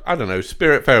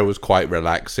 Spiritfarer was quite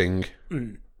relaxing.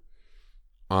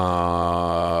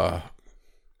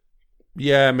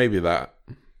 Yeah, maybe that.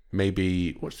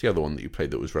 Maybe, what's the other one that you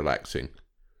played that was relaxing?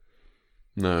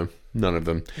 No, none of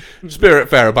them.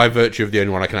 Spiritfarer, by virtue of the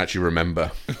only one I can actually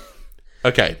remember.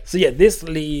 Okay. So yeah, this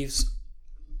leaves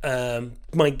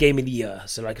my game of the year.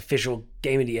 So like official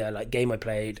game of the year, like game I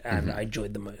played and I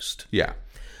enjoyed the most. Yeah.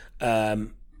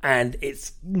 And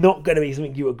it's not going to be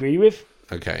something you agree with.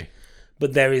 Okay.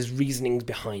 But there is reasonings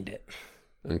behind it.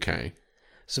 Okay.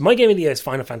 So my game of the year is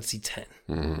Final Fantasy X,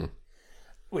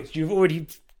 which you've already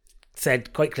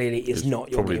said quite clearly is not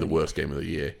your probably game the of the year. worst game of the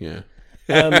year. Yeah.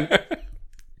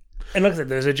 And like I said,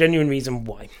 there's a genuine reason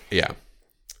why. Yeah.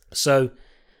 So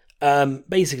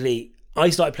basically, I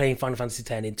started playing Final Fantasy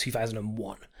X in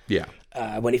 2001. Yeah.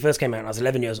 When it first came out, I was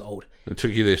 11 years old. It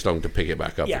took you this long to pick it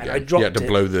back up Yeah, again. and I dropped you had to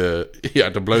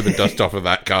blow the dust off of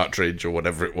that cartridge or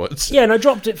whatever it was. Yeah, and I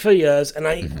dropped it for years, and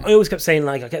I always kept saying,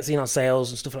 like, I kept seeing on sales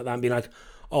and stuff like that, and being like,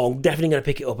 oh, I'm definitely going to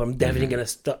pick it up. I'm definitely going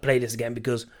to play this again,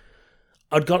 because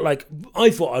I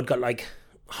thought I'd got like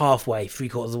halfway,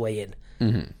 3/4 of the way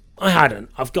in. I hadn't.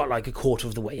 I've got like a quarter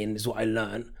of the way in, is what I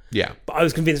learned. Yeah. But I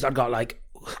was convinced I'd got like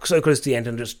so close to the end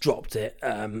and just dropped it,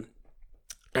 and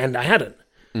I hadn't.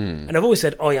 And I've always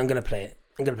said, oh yeah, I'm going to play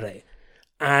it.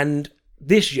 And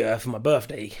this year, for my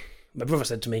birthday, my brother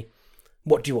said to me,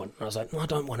 what do you want? And I was like, no, I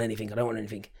don't want anything.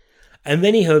 And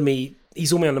then he saw me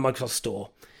on the Microsoft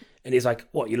Store, and he's like,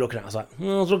 what are you looking at? I was like, I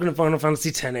was looking at Final Fantasy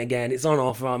X again. It's on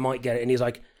offer. I might get it. And he's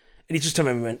like, and he just turned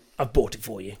around and went, I've bought it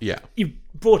for you. Yeah. You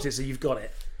bought it, so you've got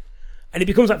it. And it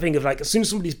becomes that thing of like, as soon as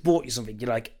somebody's bought you something, you're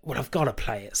like, well, I've got to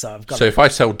play it. So if I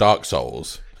sell Dark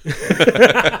Souls...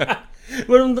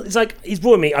 Well, it's like, he's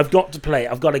brought me, I've got to play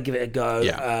it, I've got to give it a go,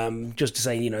 Yeah. just to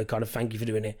say, kind of thank you for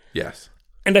doing it. Yes.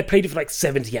 And I played it for like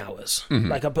 70 hours.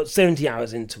 Like, I put 70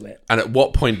 hours into it. And at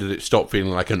what point did it stop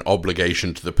feeling like an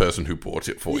obligation to the person who bought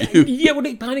it for you? Yeah, well,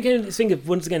 it kind of came into this thing of,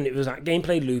 once again, it was that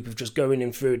gameplay loop of just going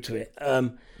in through to it,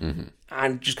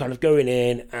 and just kind of going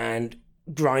in and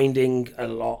grinding a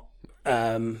lot,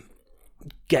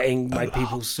 getting my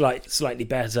people slightly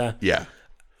better. Yeah.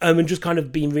 And just kind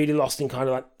of being really lost in kind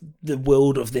of like the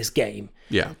world of this game.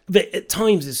 Yeah. That at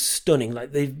times is stunning.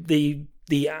 Like the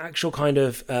actual kind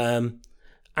of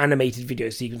animated video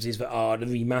sequences that are the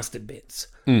remastered bits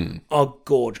are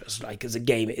gorgeous. Like, as a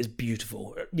game, it is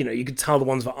beautiful. You can tell the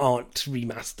ones that aren't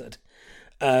remastered.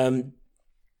 And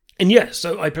yeah,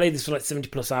 so I played this for like 70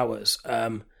 plus hours,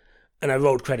 and I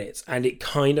rolled credits, and it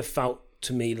kind of felt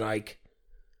to me like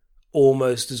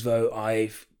almost as though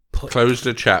I've closed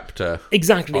a chapter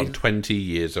exactly on 20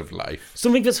 years of life.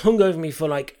 Something that's hung over me for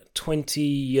like 20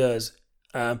 years,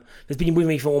 that's been with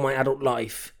me for all my adult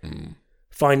life,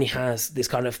 finally has this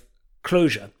kind of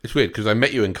closure. It's weird, because I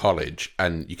met you in college,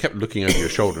 and you kept looking over your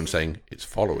shoulder and saying, it's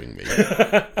following me.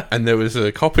 And there was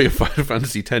a copy of Final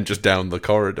Fantasy X just down the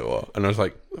corridor, and I was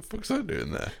like, what the fuck's that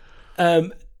doing there?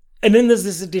 And then there's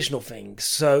this additional thing.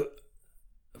 So,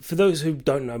 for those who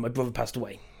don't know, my brother passed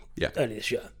away earlier this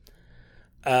year.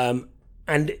 And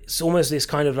it's almost this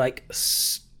kind of like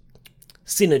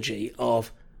synergy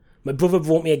of My brother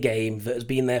brought me a game that has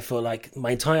been there for like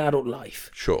my entire adult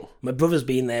life. Sure. My brother's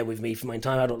been there with me for my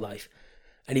entire adult life.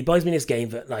 And he buys me this game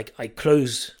that like I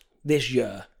close this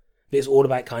year. It's all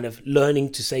about kind of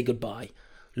learning to say goodbye,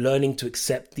 learning to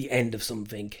accept the end of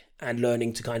something, and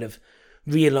learning to kind of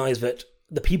realize that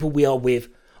the people we are with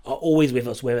are always with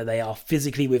us, whether they are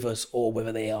physically with us or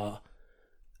whether they are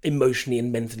emotionally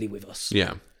and mentally with us.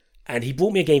 Yeah. And he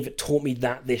brought me a game that taught me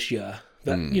that this year.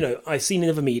 That, you know, I've seen in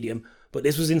other medium, but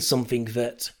this was in something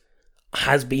that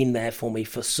has been there for me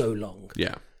for so long.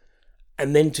 Yeah.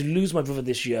 And then to lose my brother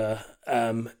this year,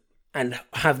 and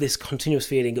have this continuous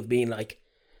feeling of being like,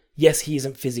 yes, he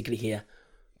isn't physically here,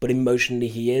 but emotionally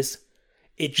he is.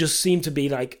 It just seemed to be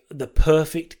like the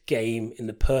perfect game in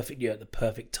the perfect year at the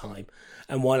perfect time.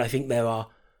 And while I think there are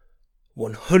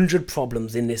 100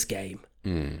 problems in this game,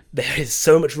 there is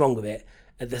so much wrong with it.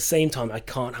 At the same time, I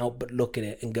can't help but look at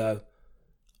it and go,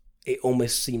 it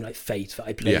almost seemed like fate that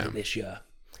I played it this year.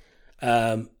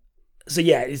 So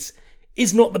yeah,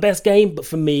 it's not the best game, but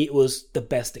for me, it was the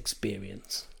best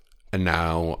experience. And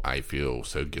now I feel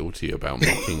so guilty about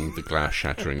making the glass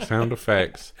shattering sound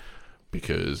effects,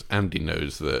 because Andy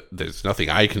knows that there's nothing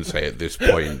I can say at this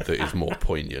point that is more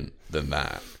poignant than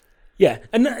that. Yeah,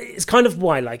 and it's kind of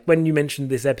why, like, when you mentioned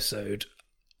this episode,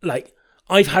 like,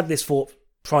 I've had this thought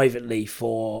privately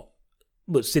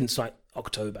since, like,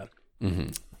 October,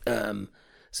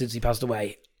 since he passed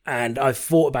away, and I've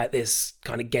thought about this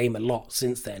kind of game a lot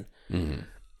since then,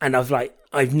 and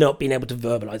I've not been able to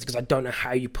verbalize it because I don't know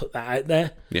how you put that out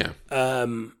there. Yeah.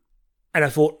 And I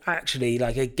thought, actually,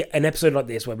 like an episode like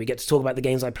this where we get to talk about the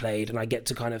games I played and I get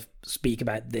to kind of speak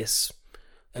about this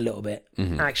a little bit,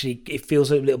 actually, it feels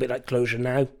a little bit like closure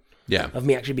now. Yeah. Of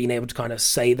me actually being able to kind of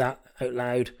say that out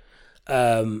loud.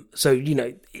 So, you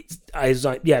know, I was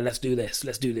like, yeah, let's do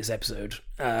this episode.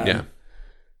 Yeah.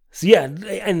 So, yeah,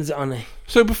 it ends on a...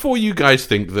 So before you guys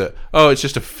think that, it's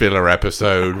just a filler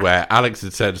episode where Alex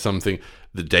had said something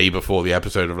the day before the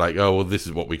episode of like, well, this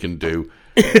is what we can do.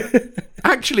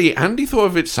 Actually, Andy thought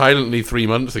of it silently 3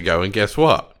 months ago, and guess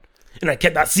what? And I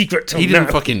kept that secret till He didn't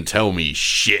now. fucking tell me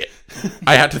shit.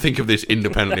 I had to think of this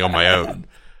independently on my own.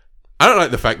 I don't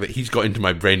like the fact that he's got into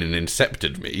my brain and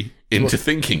incepted me into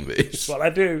thinking this. Well, I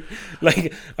do.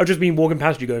 Like, I've just been walking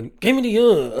past you going, game of the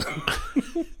year.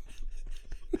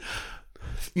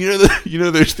 You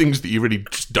know those things that you really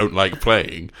just don't like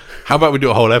playing? How about we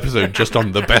do a whole episode just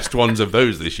on the best ones of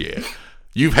those this year?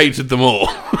 You've hated them all.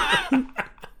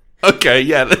 Okay,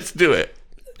 yeah, let's do it.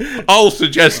 I'll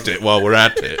suggest it while we're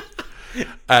at it.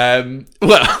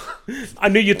 Well... I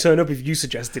knew you'd turn up if you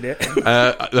suggested it.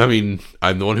 I mean,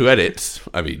 I'm the one who edits.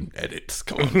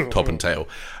 Come on, top and tail.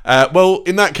 Well,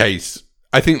 in that case,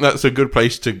 I think that's a good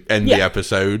place to end the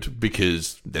episode,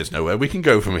 because there's nowhere we can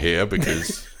go from here,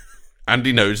 because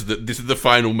Andy knows that this is the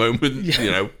final moment.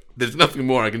 You know, there's nothing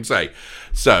more I can say.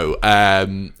 So,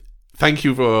 thank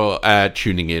you for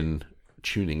tuning in.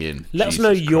 Let us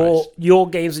know your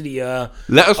games of the year.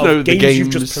 Let us know the games you've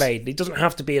just played. It doesn't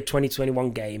have to be a 2021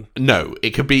 game. No,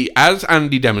 it could be, as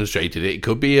Andy demonstrated, it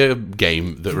could be a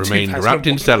game that remained wrapped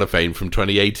in cellophane from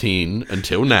 2018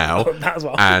 until now,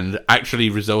 and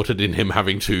actually resulted in him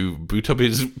having to boot up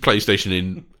his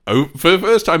PlayStation for the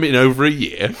first time in over a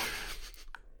year,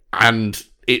 and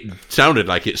it sounded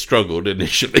like it struggled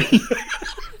initially.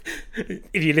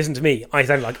 If you listen to me, I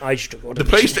sound like I struggled. The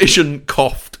PlayStation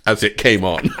coughed as it came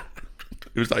on.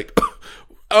 It was like,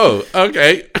 oh,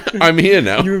 okay, I'm here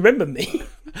now. You remember me?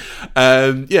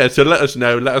 So let us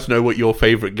know. Let us know what your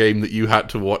favourite game that you had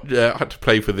to watch, had to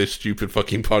play for this stupid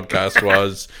fucking podcast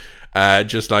was.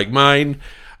 Just like mine.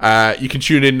 You can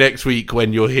tune in next week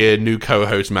when you'll hear new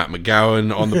co-host Matt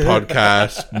McGowan on the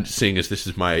podcast, seeing as this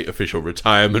is my official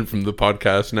retirement from the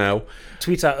podcast now.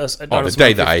 Tweet at us at the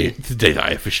day that I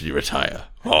officially retire.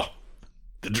 Oh,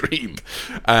 the dream.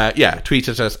 Tweet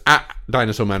at us at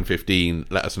DinosaurMan15.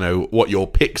 Let us know what your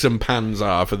picks and pans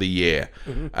are for the year.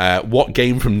 What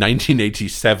game from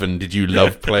 1987 did you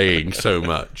love playing so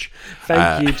much?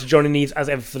 Thank you to Johnny Needs as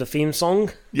ever for the theme song.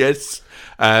 Yes.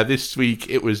 This week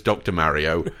it was Dr.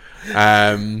 Mario.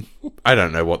 I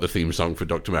don't know what the theme song for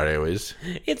Dr. Mario is.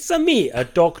 It's a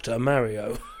Dr.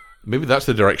 Mario. Maybe that's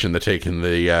the direction they're taking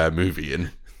the movie in.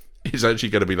 It's actually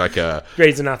going to be like a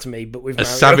Grey's Anatomy, but with a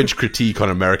Mario. savage critique on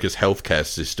America's healthcare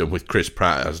system with Chris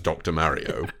Pratt as Dr.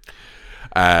 Mario.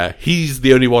 He's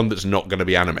the only one that's not going to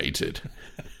be animated.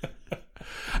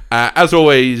 As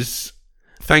always,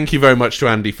 Thank you very much to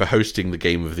Andy for hosting the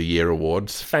Game of the Year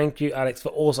Awards. Thank you, Alex, for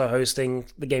also hosting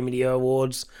the Game of the Year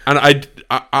Awards. And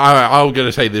I'm going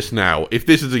to say this now. If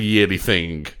this is a yearly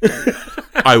thing,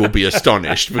 I will be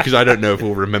astonished because I don't know if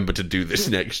we'll remember to do this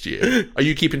next year. Are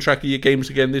you keeping track of your games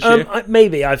again this year?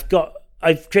 Maybe. I've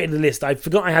created a list. I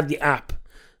forgot I had the app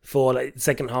for the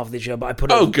second half of this year, but I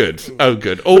put it. Oh,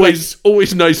 good.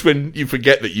 Always nice when you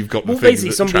forget that you've got the thing.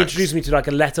 Basically, somebody introduced me to like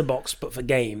a letterbox, but for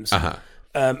games. Uh-huh.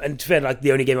 And to be fair, like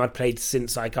the only game I'd played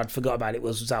since I'd forgot about it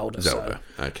was Zelda.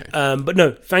 Okay. But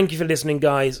no, thank you for listening,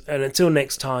 guys, and until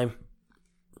next time.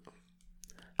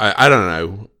 I don't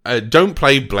know. Don't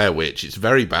play Blair Witch. It's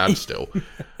very bad still.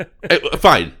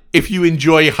 Fine. If you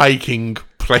enjoy hiking,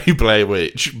 play Blair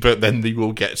Witch, but then you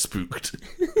will get spooked.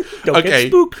 Don't get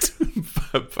spooked.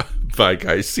 Bye,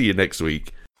 guys. See you next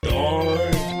week.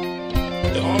 Dinosaur.